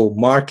actual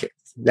market.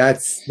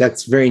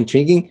 That's very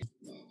intriguing.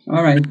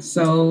 All right.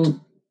 So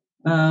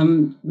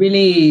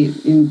really,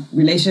 in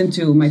relation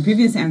to my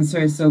previous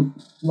answer, so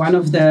one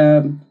of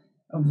the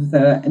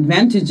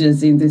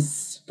advantages in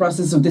this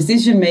process of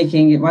decision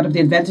making, one of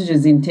the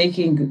advantages in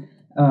taking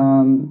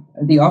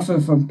the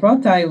offer from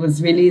Protai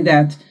was really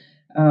that,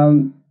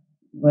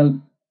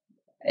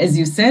 as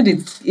you said,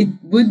 it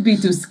would be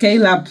to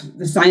scale up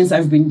the science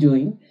I've been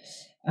doing.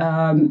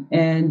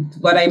 And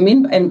what I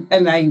mean,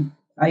 and I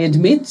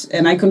admit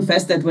and I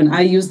confess that when I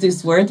used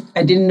this word,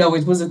 I didn't know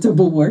it was a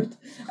taboo word.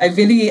 I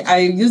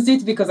used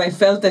it because I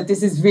felt that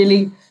this is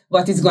really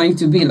what it's going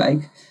to be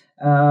like.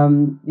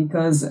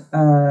 Because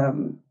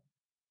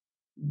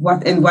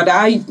what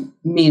I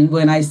mean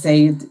when I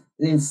say it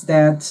is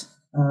that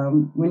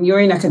when you're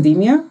in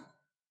academia,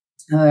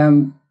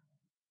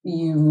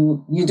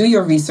 you do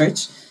your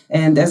research,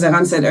 and as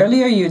Eran said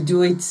earlier, you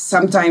do it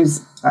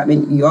sometimes. I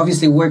mean, you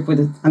obviously work with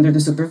it under the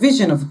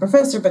supervision of a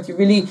professor, but you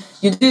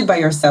do it by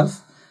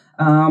yourself,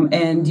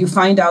 and you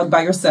find out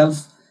by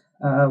yourself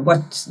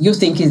what you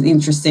think is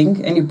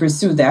interesting, and you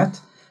pursue that,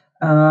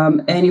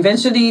 and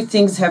eventually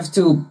things have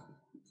to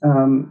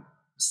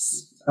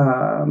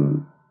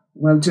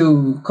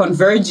to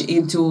converge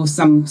into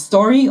some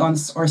story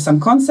or some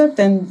concept,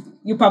 and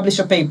you publish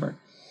a paper,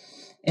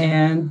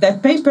 and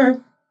that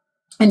paper.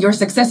 And your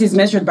success is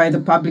measured by the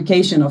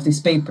publication of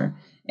this paper.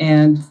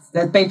 And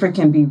that paper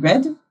can be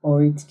read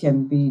or it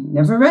can be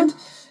never read.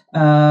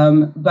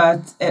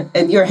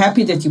 And you're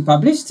happy that you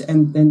published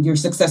and you're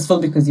successful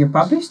because you're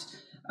published.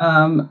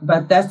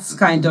 But that's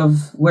kind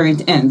of where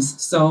it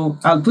ends. So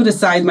I'll put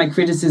aside my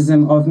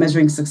criticism of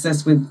measuring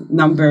success with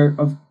number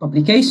of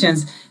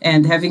publications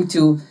and having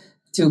to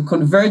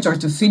converge or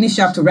to finish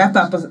up, to wrap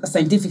up a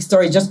scientific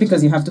story just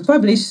because you have to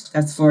publish.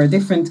 That's for a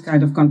different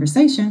kind of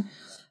conversation.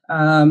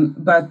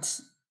 But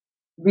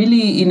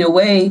really, in a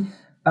way,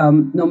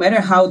 no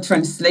matter how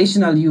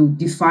translational you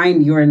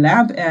define your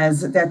lab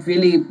as, that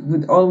really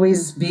would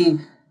always be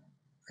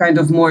kind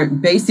of more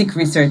basic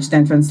research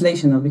than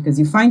translational, because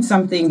you find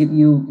something,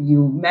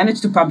 you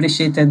manage to publish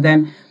it, and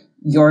then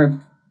your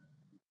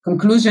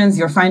conclusions,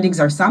 your findings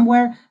are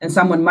somewhere, and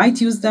someone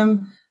might use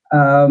them,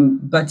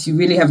 but you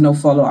really have no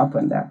follow-up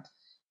on that.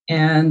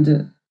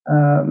 And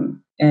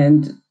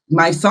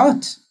my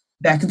thought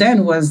back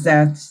then was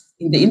that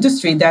in the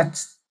industry,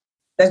 that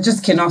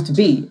just cannot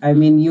be. I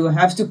mean, you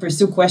have to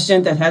pursue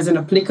question that has an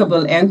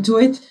applicable end to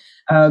it,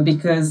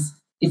 because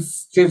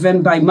it's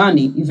driven by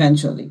money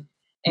eventually,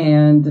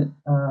 and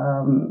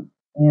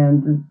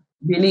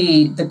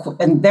really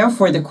and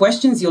therefore the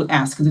questions you'll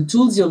ask, the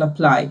tools you'll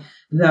apply,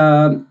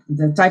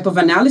 the type of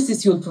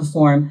analysis you'll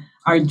perform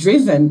are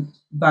driven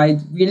by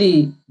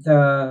really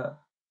the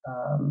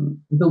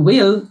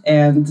will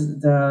and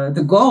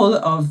the goal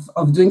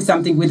of doing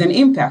something with an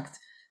impact.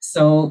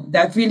 So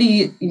that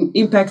really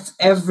impacts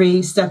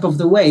every step of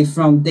the way,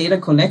 from data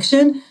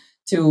collection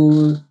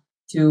to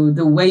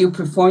the way you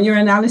perform your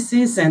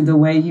analysis and the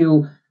way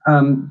you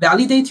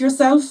validate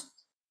yourself.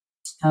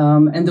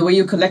 and the way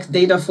you collect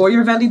data for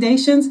your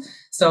validations.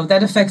 So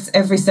that affects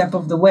every step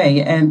of the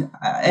way. And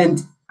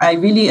I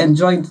really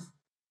enjoyed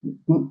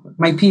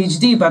my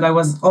PhD, but I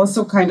was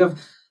also kind of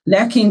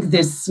lacking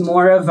this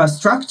more of a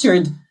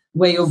structured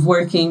way of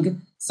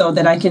working so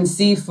that I can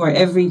see for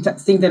every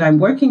thing that I'm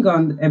working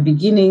on a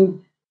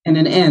beginning and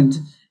an end.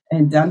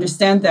 And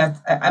understand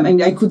that, I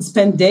mean, I could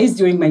spend days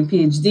during my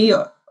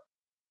PhD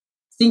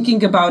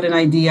thinking about an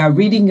idea,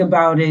 reading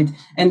about it,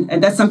 and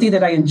that's something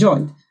that I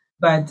enjoyed.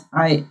 But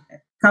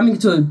coming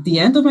to the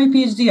end of my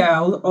PhD, I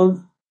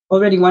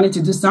already wanted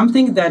to do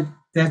something that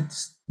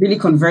really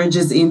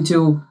converges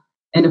into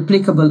an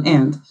applicable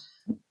end.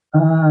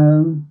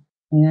 And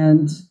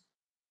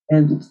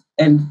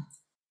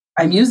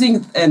I'm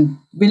using, and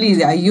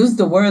really I used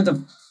the word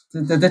of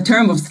the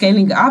term of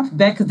scaling up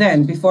back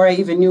then, before I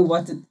even knew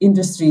what the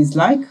industry is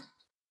like,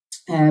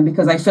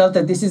 because I felt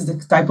that this is the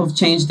type of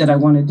change that I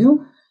want to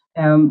do,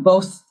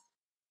 both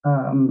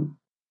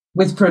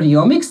with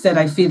proteomics, that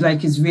I feel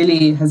like has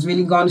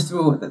really gone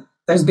through.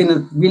 There's been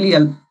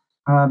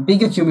a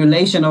big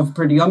accumulation of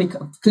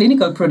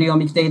clinical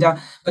proteomic data,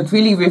 but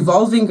really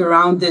revolving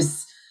around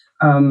this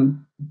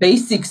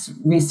basics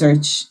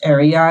research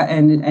area,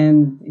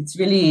 and it's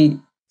really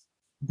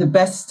the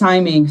best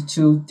timing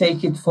to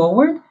take it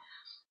forward.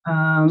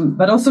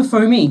 But also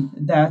for me,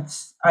 that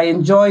I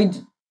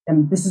enjoyed,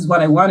 and this is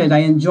what I wanted, I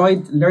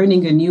enjoyed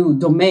learning a new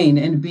domain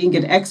and being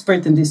an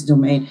expert in this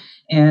domain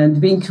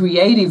and being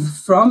creative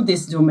from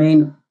this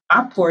domain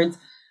upward.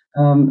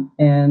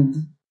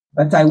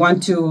 But I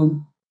want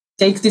to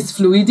take this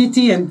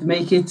fluidity and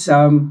make it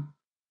and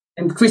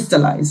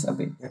crystallize a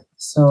bit.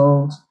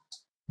 So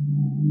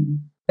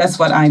that's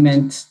what I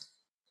meant,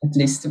 at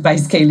least, by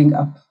scaling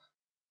up.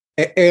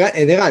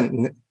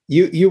 Eran,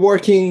 you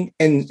working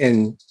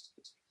and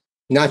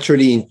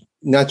naturally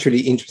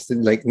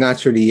interested, like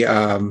naturally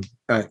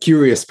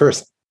curious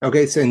person.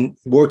 Okay, so in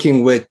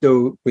working with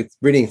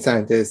brilliant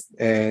scientists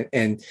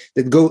and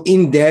that go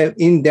in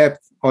depth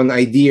on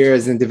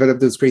ideas and develop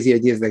those crazy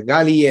ideas like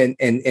Gali,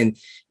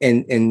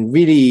 and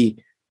really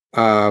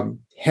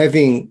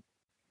having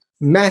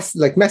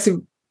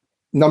massive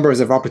numbers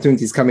of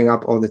opportunities coming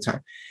up all the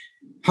time.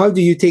 How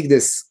do you take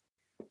this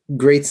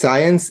great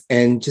science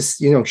and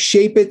just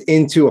shape it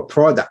into a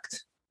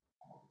product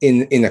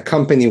in a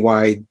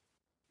company-wide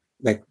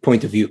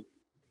point of view?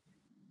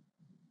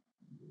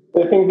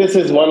 I think this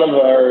is one of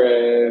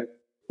our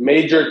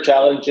major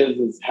challenges,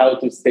 is how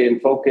to stay in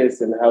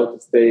focus and how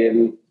to stay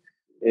in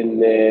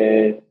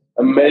a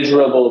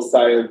measurable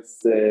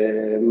science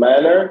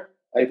manner.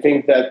 I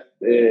think that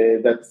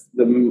that's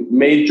the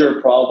major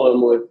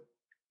problem with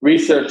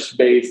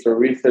research-based or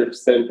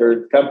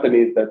research-centered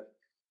companies that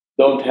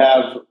don't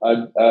have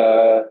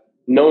a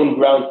known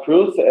ground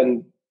truth.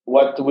 And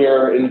what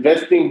we're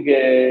investing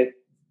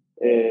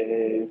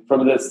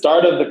from the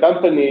start of the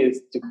company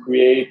is to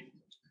create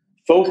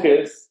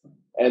focus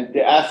and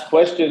to ask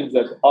questions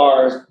that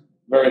are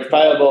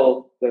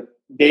verifiable, that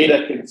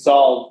data can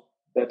solve,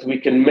 that we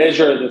can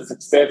measure the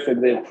success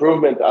and the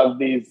improvement of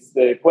these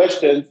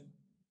questions,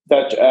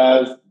 such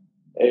as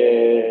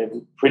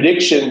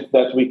predictions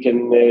that we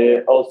can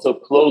also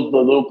close the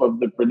loop of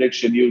the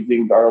prediction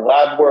using our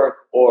lab work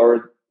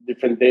or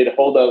different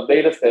holdout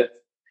data sets.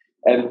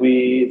 And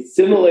we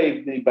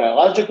simulate the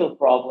biological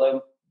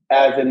problem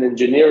as an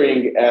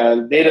engineering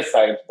and data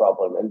science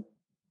problem.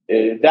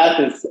 And that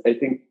is, I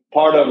think,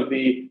 part of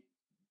the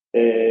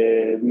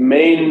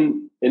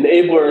main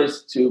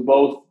enablers to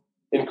both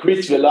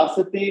increase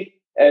velocity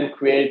and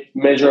create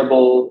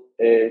measurable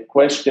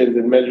questions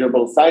and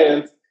measurable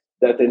science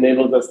that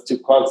enables us to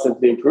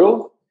constantly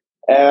improve.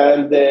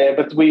 And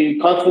but we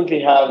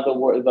constantly have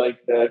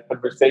the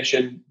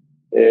conversation,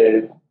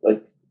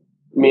 like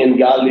me and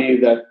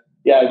Gali, that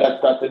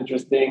that's not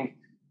interesting,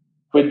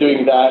 quit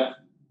doing that.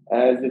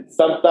 And it's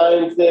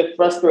sometimes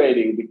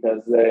frustrating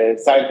because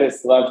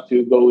scientists love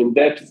to go in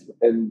depth,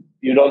 and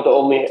you don't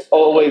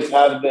always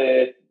have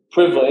the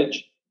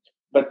privilege.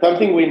 But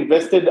something we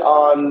invested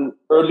on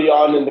early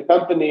on in the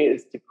company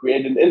is to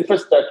create an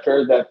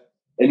infrastructure that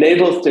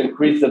enables to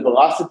increase the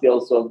velocity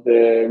also of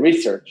the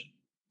research.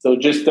 So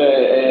just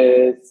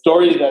a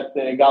story that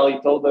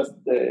Gali told us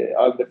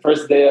on the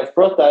first day of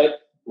Protai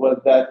was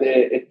that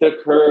it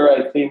took her,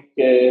 I think,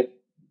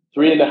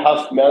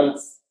 3.5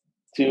 months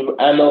to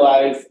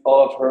analyze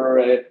all of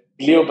her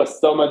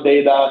glioblastoma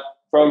data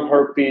from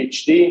her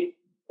PhD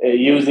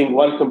using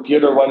one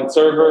computer, one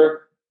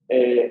server,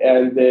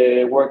 and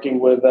working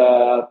with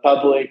a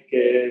public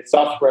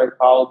software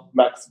called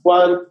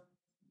MaxQuant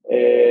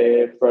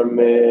from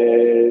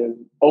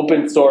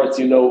open source,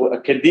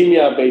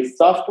 academia-based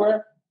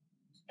software.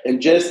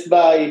 And just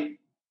by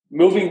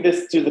moving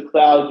this to the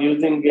cloud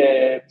using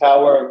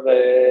power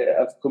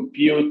of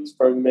compute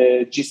from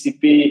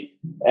GCP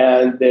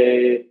and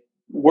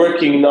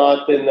working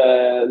not in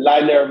a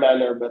linear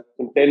manner, but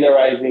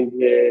containerizing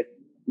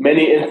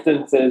many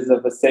instances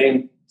of the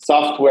same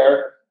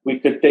software, we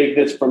could take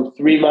this from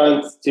 3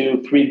 months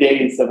to 3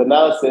 days of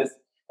analysis.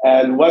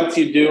 And once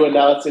you do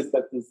analysis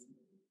that is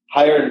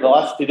higher in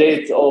velocity. Today,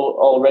 it's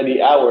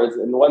already hours.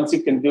 And once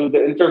you can do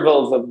the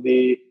intervals of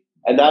the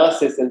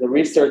analysis and the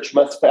research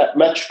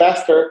much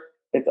faster,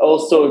 it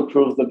also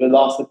improves the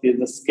velocity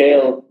and the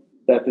scale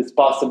that is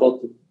possible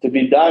to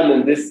be done.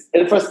 And this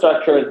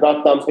infrastructure is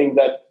not something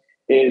that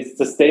is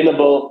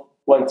sustainable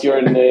once you're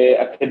in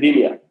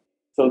academia.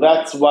 So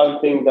that's one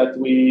thing that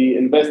we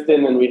invest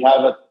in, and we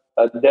have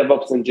a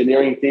DevOps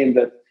engineering team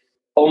that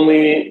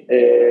only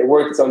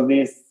works on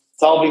these,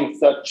 solving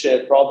such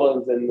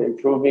problems and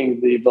improving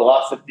the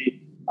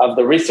velocity of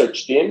the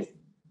research teams.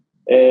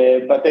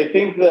 But I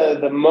think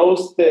the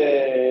most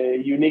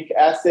unique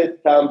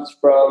asset comes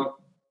from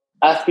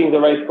asking the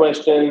right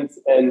questions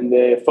and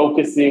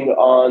focusing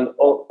on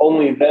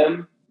only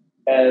them,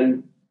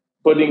 and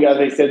putting, as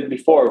I said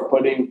before,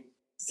 putting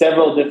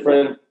several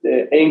different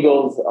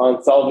angles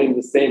on solving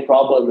the same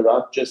problem, and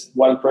not just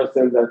one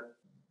person that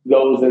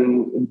goes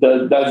and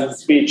does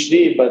his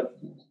PhD, but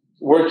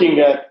working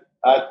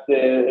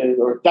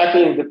or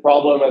tackling the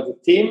problem as a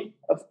team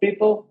of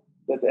people,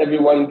 that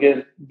everyone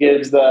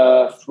gives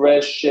a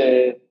fresh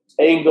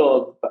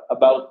angle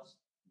about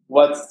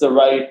what's the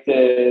right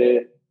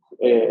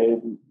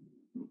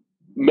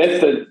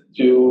method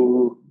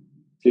to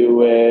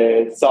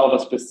solve a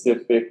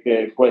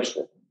specific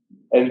question.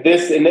 And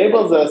this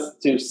enables us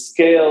to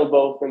scale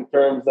both in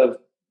terms of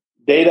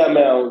data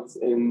amounts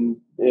and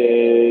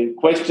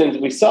questions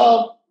we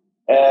solve,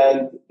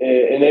 and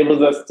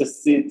enables us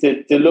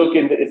to look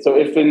in. So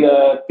if in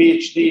a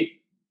PhD,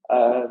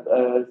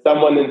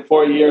 someone in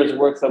 4 years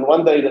works on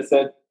one data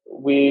set,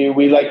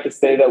 we like to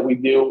say that we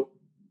do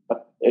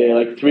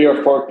like 3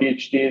 or 4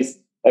 PhDs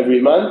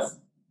every month.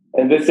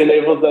 And this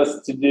enables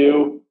us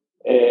to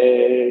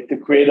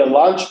create a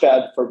launch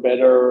pad for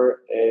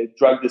better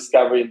drug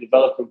discovery and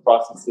development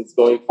processes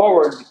going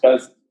forward,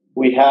 because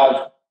we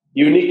have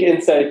unique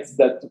insights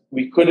that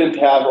we couldn't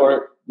have,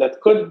 or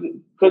that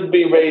could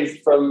be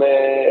raised from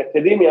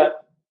academia,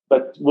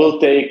 but will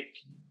take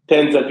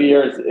tens of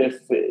years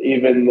if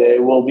even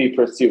will be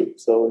pursued.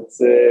 So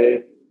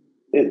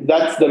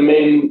that's the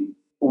main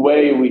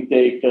way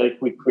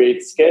we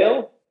create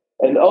scale.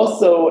 And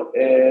also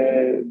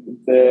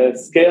the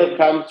scale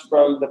comes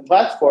from the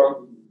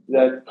platform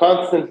that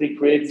constantly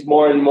creates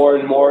more and more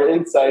and more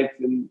insights,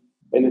 and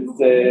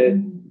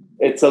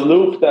it's a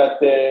loop that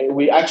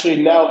we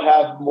actually now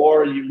have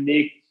more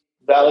unique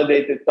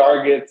validated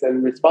targets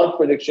and response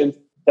predictions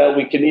that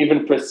we can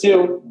even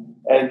pursue.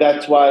 And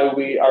that's why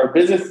our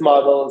business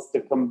model is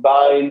to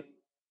combine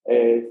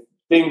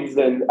things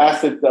and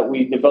assets that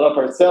we develop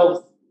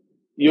ourselves,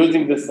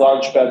 using this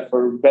launchpad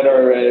for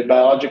better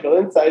biological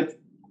insights,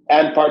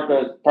 and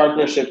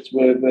partnerships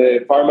with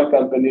pharma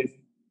companies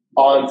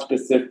on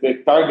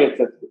specific targets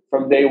that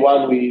from day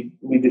one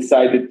we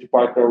decided to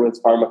partner with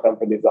pharma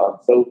companies on.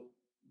 So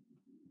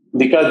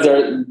because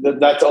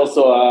that's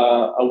also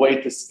a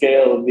way to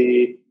scale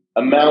the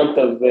amount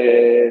of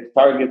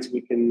targets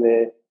we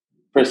can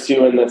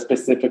pursue in a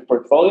specific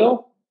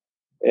portfolio.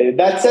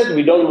 That said,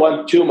 we don't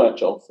want too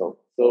much also.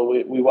 So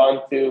we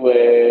want to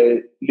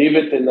leave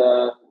it in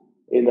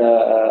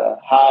a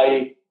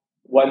high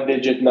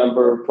one-digit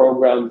number of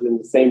programs in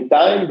the same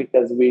time,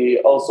 because we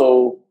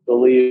also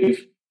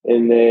believe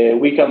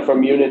we come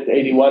from Unit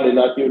 81 and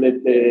not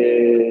Unit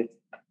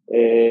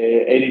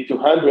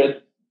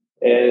 8200,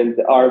 and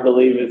our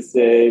belief is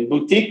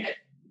boutique.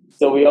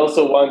 So we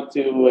also want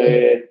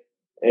to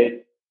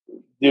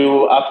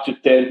do up to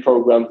 10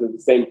 programs at the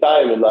same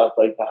time and not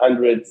like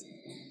hundreds.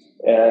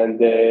 And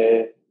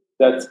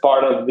that's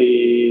part of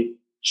the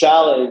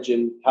challenge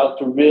in how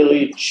to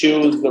really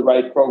choose the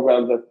right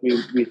programs that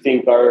we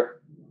think are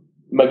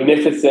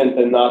magnificent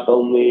and not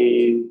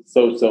only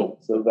so.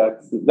 So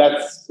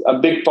that's a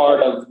big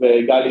part of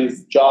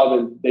Gali's job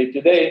and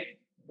day-to-day,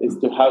 is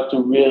to how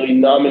to really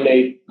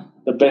nominate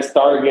the best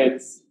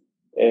targets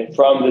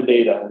from the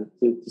data,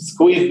 to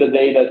squeeze the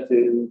data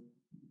to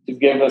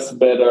give us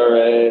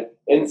better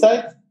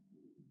insight.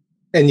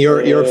 And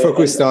you're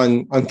focused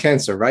on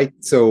cancer, right?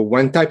 So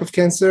one type of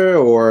cancer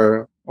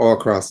or all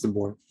across the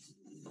board?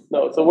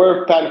 No, so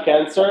we're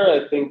pan-cancer.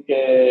 I think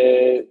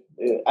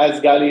as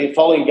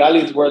following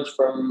Gali's words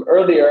from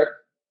earlier,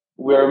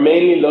 we're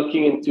mainly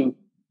looking into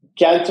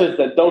cancers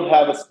that don't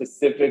have a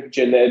specific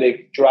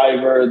genetic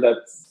driver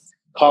that's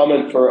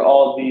common for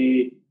all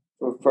the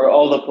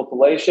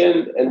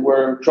population. And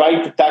we're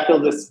trying to tackle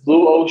this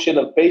blue ocean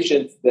of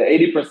patients, the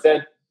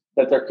 80%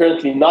 that are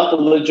currently not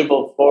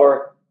eligible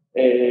for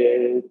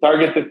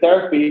targeted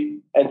therapy,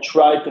 and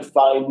try to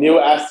find new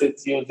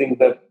assets using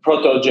the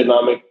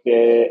proteogenomic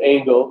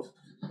angle,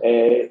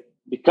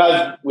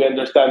 because we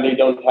understand they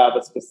don't have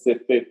a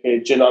specific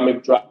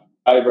genomic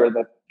driver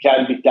that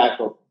can be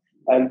tackled.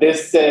 And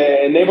this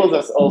enables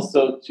us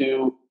also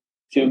to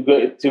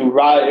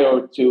ride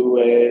or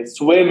to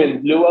swim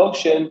in blue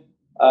ocean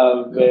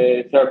of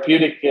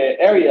therapeutic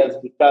areas,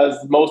 because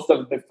most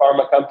of the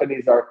pharma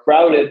companies are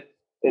crowded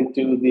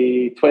into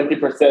the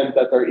 20%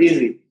 that are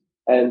easy.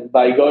 And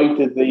by going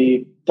to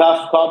the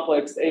tough,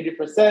 complex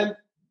 80%,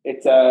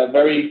 it's a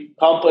very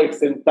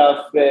complex and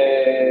tough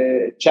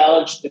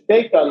challenge to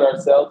take on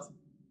ourselves.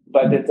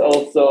 but it's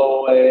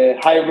also a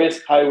high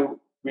risk, high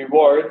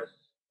reward.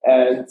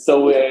 And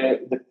so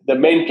the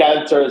main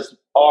cancers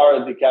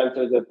are the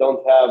cancers that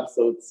don't have.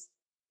 So it's,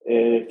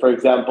 for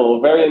example,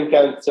 ovarian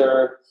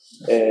cancer,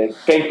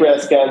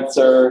 pancreas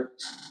cancer,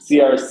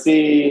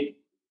 CRC,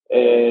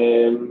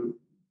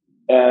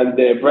 and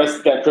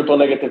triple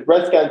negative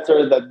breast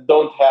cancer that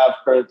don't have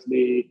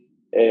currently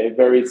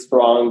very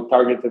strong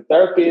targeted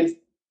therapies.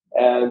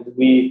 And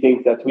we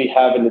think that we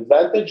have an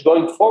advantage.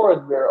 Going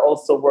forward, we're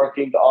also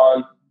working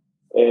on,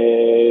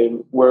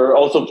 we're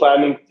also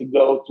planning to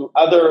go to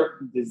other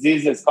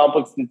diseases,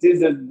 complex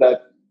diseases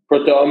that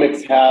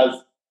proteomics has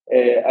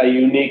a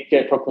unique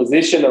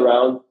proposition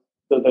around.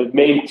 So the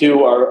main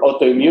two are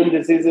autoimmune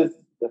diseases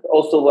that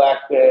also lack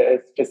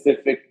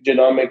specific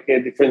genomic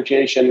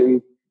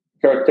differentiation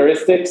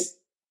characteristics,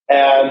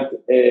 and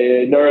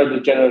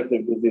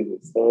neurodegenerative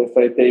diseases. So if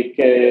I take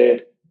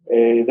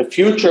the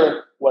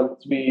future,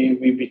 once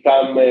we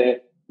become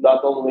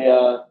not only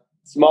a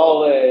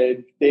small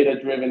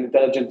data-driven,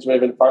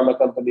 intelligence-driven pharma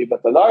company,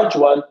 but a large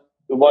one,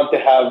 we want to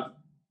have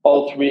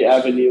all three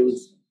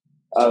avenues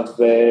of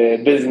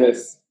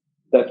business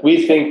that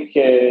we think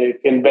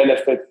can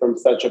benefit from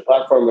such a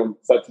platform and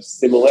such a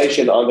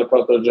simulation on the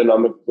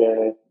proteogenomic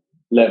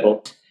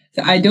level.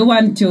 So I do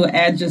want to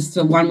add just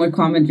one more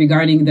comment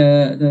regarding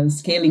the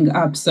scaling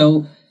up.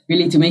 So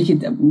really to make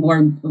it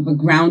more of a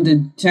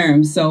grounded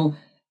term. So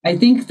I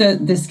think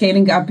that the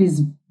scaling up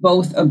is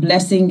both a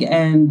blessing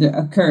and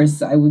a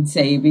curse, I would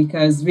say,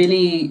 because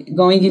really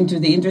going into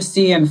the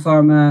industry and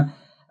from a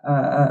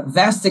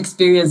vast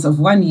experience of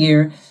 1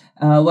 year,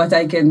 what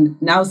I can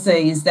now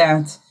say is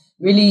that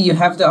really you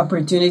have the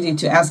opportunity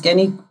to ask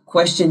any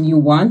question you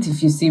want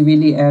if you see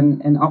really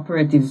an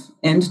operative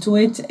end to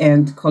it,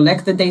 and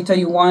collect the data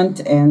you want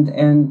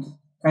and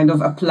kind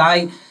of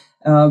apply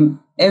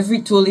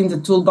every tool in the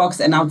toolbox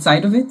and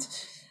outside of it.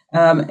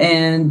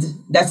 And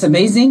that's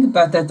amazing,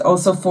 but that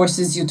also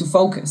forces you to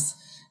focus,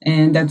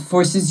 and that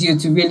forces you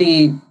to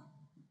really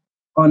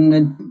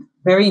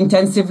very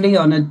intensively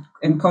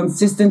and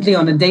consistently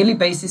on a daily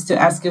basis to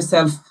ask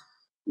yourself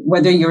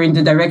whether you're in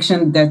the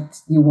direction that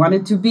you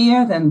wanted to be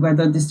at, and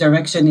whether this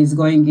direction is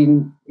going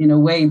in a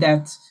way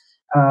that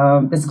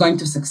that's going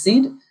to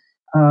succeed.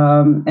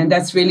 And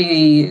that's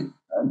really,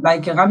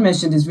 like Eran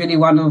mentioned, is really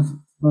one of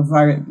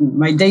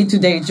my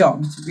day-to-day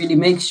job, to really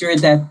make sure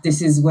that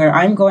this is where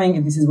I'm going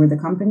and this is where the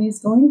company is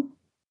going.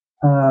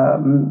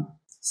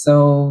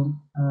 So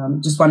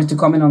just wanted to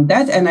comment on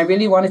that. And I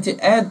really wanted to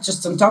add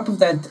just on top of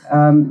that,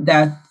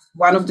 that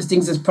one of the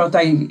things that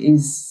Protai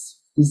is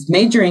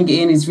majoring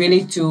in is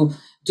really to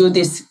do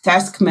this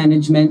task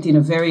management in a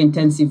very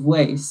intensive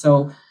way.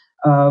 So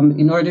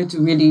in order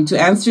to really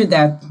to answer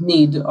that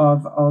need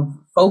of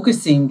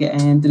focusing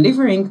and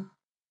delivering,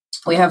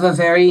 we have a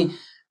very,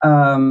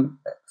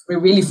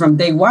 really from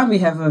day one, we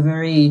have a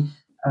very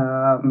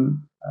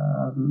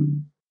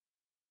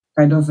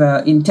kind of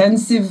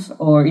intense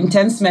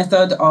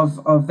method of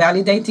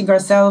validating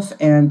ourselves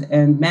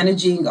and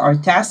managing our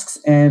tasks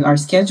and our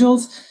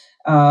schedules.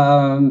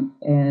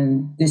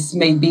 And this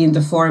may be in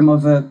the form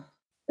of a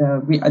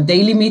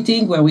daily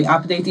meeting where we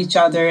update each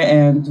other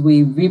and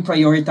we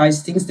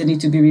reprioritize things that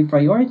need to be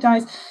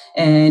reprioritized.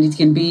 And it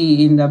can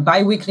be in the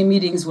bi-weekly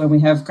meetings where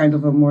we have kind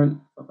of a more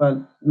of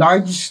a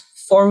large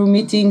forum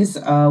meetings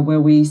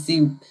where we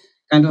see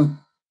kind of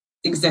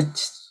things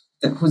that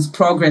whose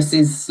progress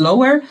is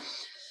slower.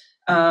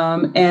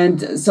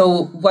 And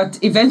so what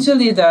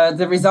eventually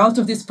the result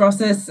of this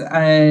process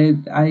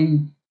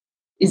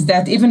is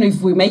that even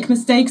if we make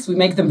mistakes, we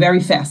make them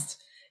very fast.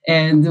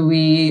 And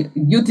we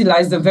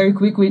utilize them very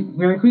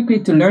quickly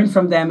to learn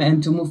from them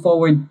and to move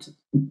forward,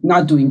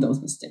 not doing those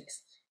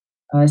mistakes.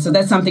 So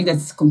that's something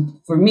that's,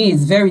 for me,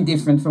 is very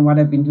different from what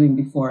I've been doing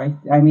before.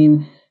 I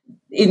mean,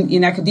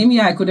 in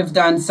academia, I could have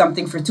done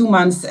something for 2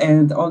 months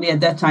and only at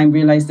that time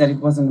realized that it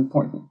wasn't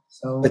important.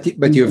 So,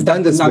 but you've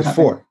done this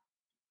before. Happen.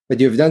 But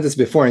you've done this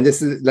before, and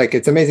this is like,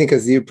 it's amazing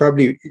because you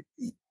probably,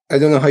 I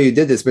don't know how you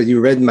did this, but you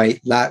read my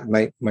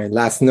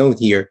last note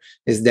here,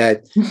 is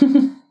that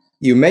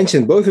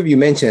both of you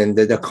mentioned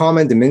that the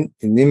common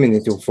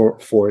denominator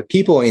for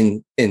people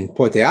in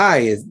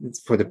Protai is,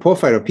 for the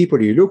profile of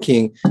people you're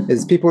looking,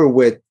 is people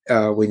with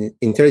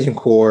intelligent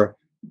core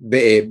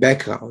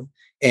background.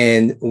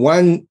 And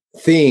one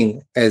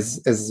thing,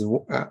 as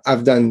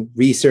I've done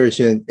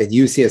research at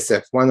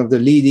UCSF, one of the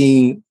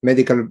leading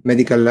medical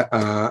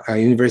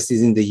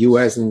universities in the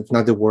US and if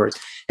not the world.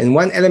 And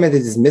one element that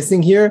is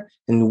missing here,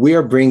 and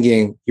you're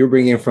bringing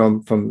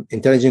from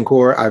intelligent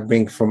core, I've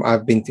been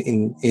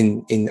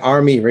in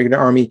army, regular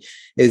army,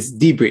 is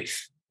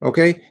debrief.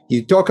 Okay,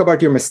 you talk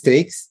about your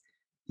mistakes,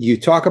 you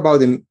talk about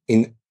them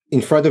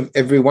in front of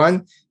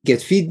everyone,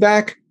 get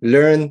feedback,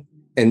 learn,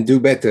 and do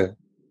better.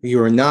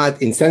 You're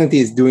not, insanity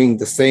is doing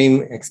the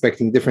same,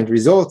 expecting different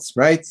results,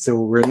 right? So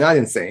we're not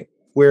insane.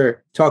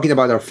 We're talking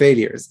about our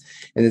failures.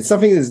 And it's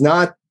something that's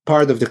not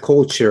part of the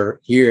culture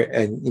here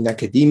and in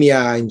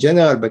academia in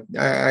general, but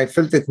I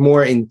felt it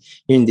more in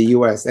the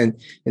US. And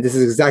this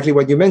is exactly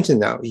what you mentioned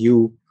now.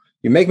 You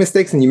you make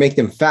mistakes and you make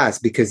them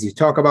fast because you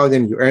talk about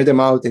them, you air them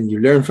out, and you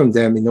learn from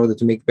them in order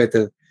to make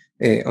better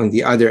on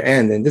the other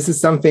end. And this is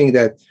something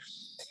that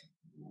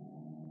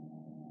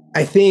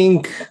I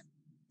think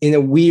in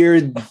a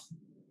weird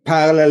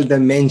parallel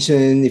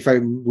dimension, if I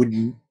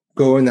would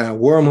go in a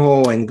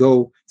wormhole and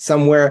go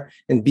somewhere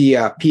and be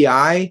a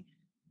PI,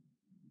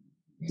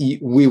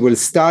 we will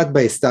start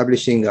by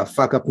establishing a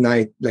fuck-up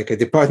night, like a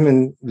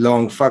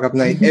department-long fuck-up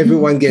night.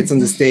 Everyone gets on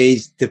the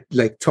stage to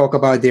like talk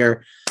about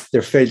their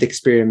failed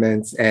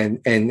experiments and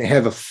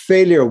have a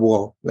failure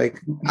wall. Like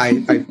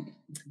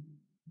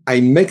I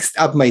mixed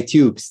up my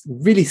tubes,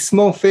 really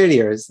small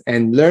failures,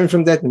 and learn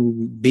from that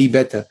and be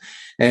better.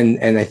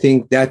 And I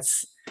think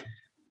that's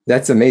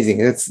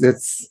amazing.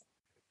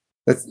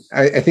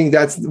 I think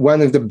that's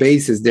one of the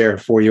bases there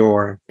for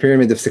your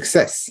pyramid of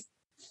success.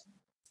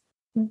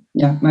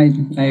 Yeah, I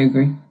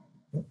agree.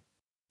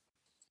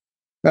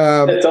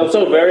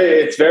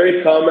 It's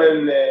very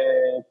common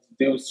to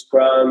do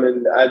Scrum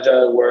and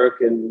Agile work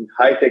in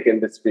high-tech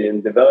industry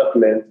and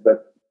development,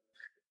 but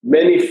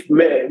many,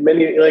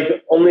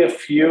 like only a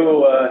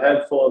few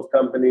handful of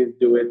companies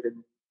do it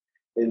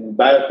in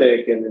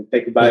biotech and in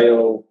tech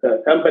bio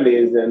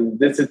companies. And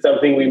this is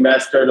something we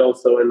mastered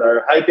also in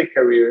our high-tech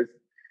careers.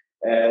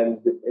 And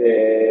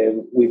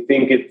we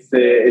think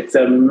it's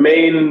a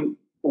main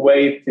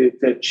way to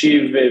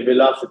achieve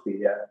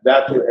velocity.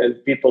 That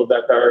and people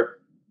that are,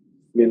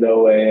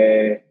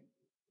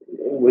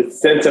 with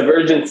sense of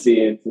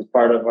urgency. It's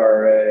part of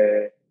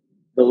our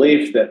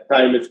belief that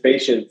time is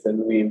patience,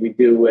 and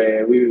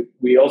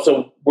we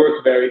also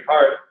work very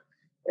hard.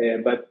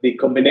 But the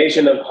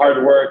combination of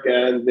hard work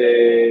and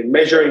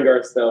measuring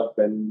ourselves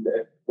and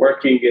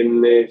working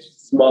in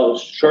small,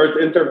 short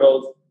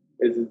intervals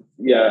is,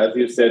 as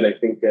you said, I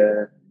think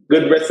a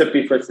good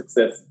recipe for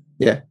success.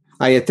 Yeah.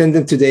 I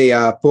attended today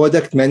a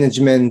product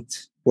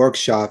management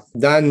workshop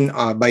done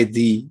by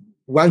the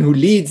one who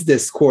leads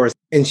this course.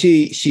 And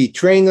she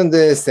trained on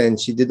this and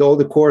she did all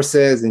the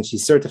courses and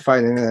she's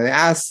certified. And I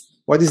asked,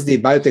 what is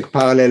the biotech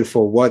parallel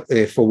for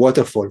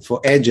waterfall, for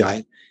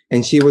agile?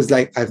 And she was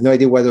like, I have no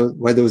idea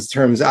what those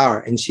terms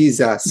are. And she's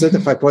a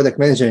certified product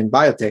manager in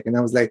biotech. And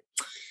I was like,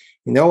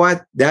 you know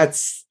what?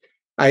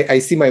 I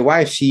see my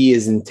wife, she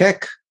is in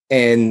tech.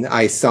 And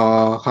I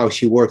saw how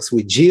she works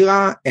with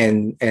Jira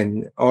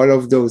and all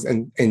of those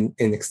and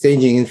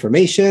exchanging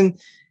information.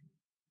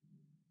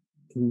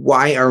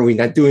 Why are we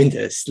not doing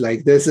this?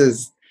 Like,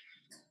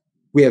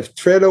 we have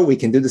Trello, we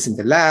can do this in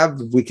the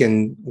lab, we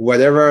can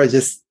whatever,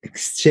 just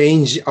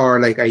exchange our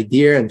like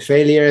idea and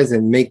failures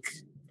and make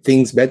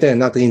things better and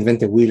not reinvent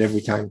the wheel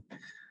every time.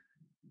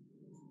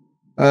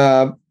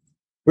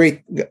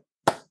 Great.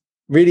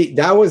 Really,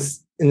 that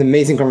was an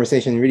amazing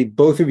conversation. Really,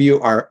 both of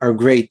you are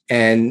great.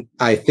 And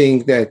I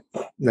think that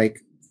like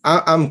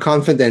I'm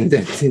confident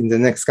that in the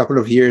next couple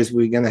of years,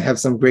 we're going to have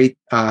some great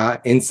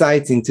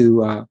insights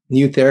into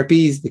new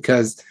therapies,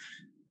 because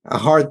a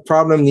hard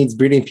problem needs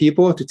brilliant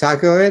people to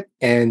tackle it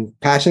and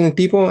passionate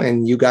people,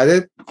 and you got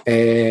it.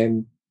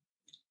 And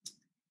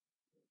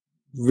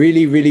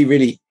really, really,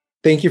 really,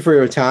 thank you for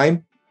your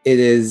time. It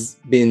has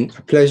been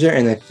a pleasure,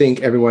 and I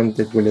think everyone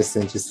that will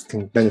listen just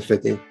can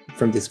benefit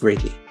from this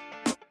greatly.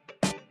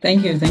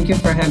 Thank you. Thank you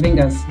for having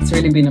us. It's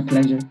really been a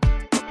pleasure.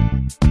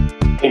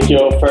 Thank you,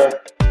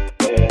 Ofer.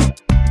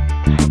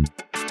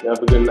 You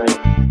have a good night.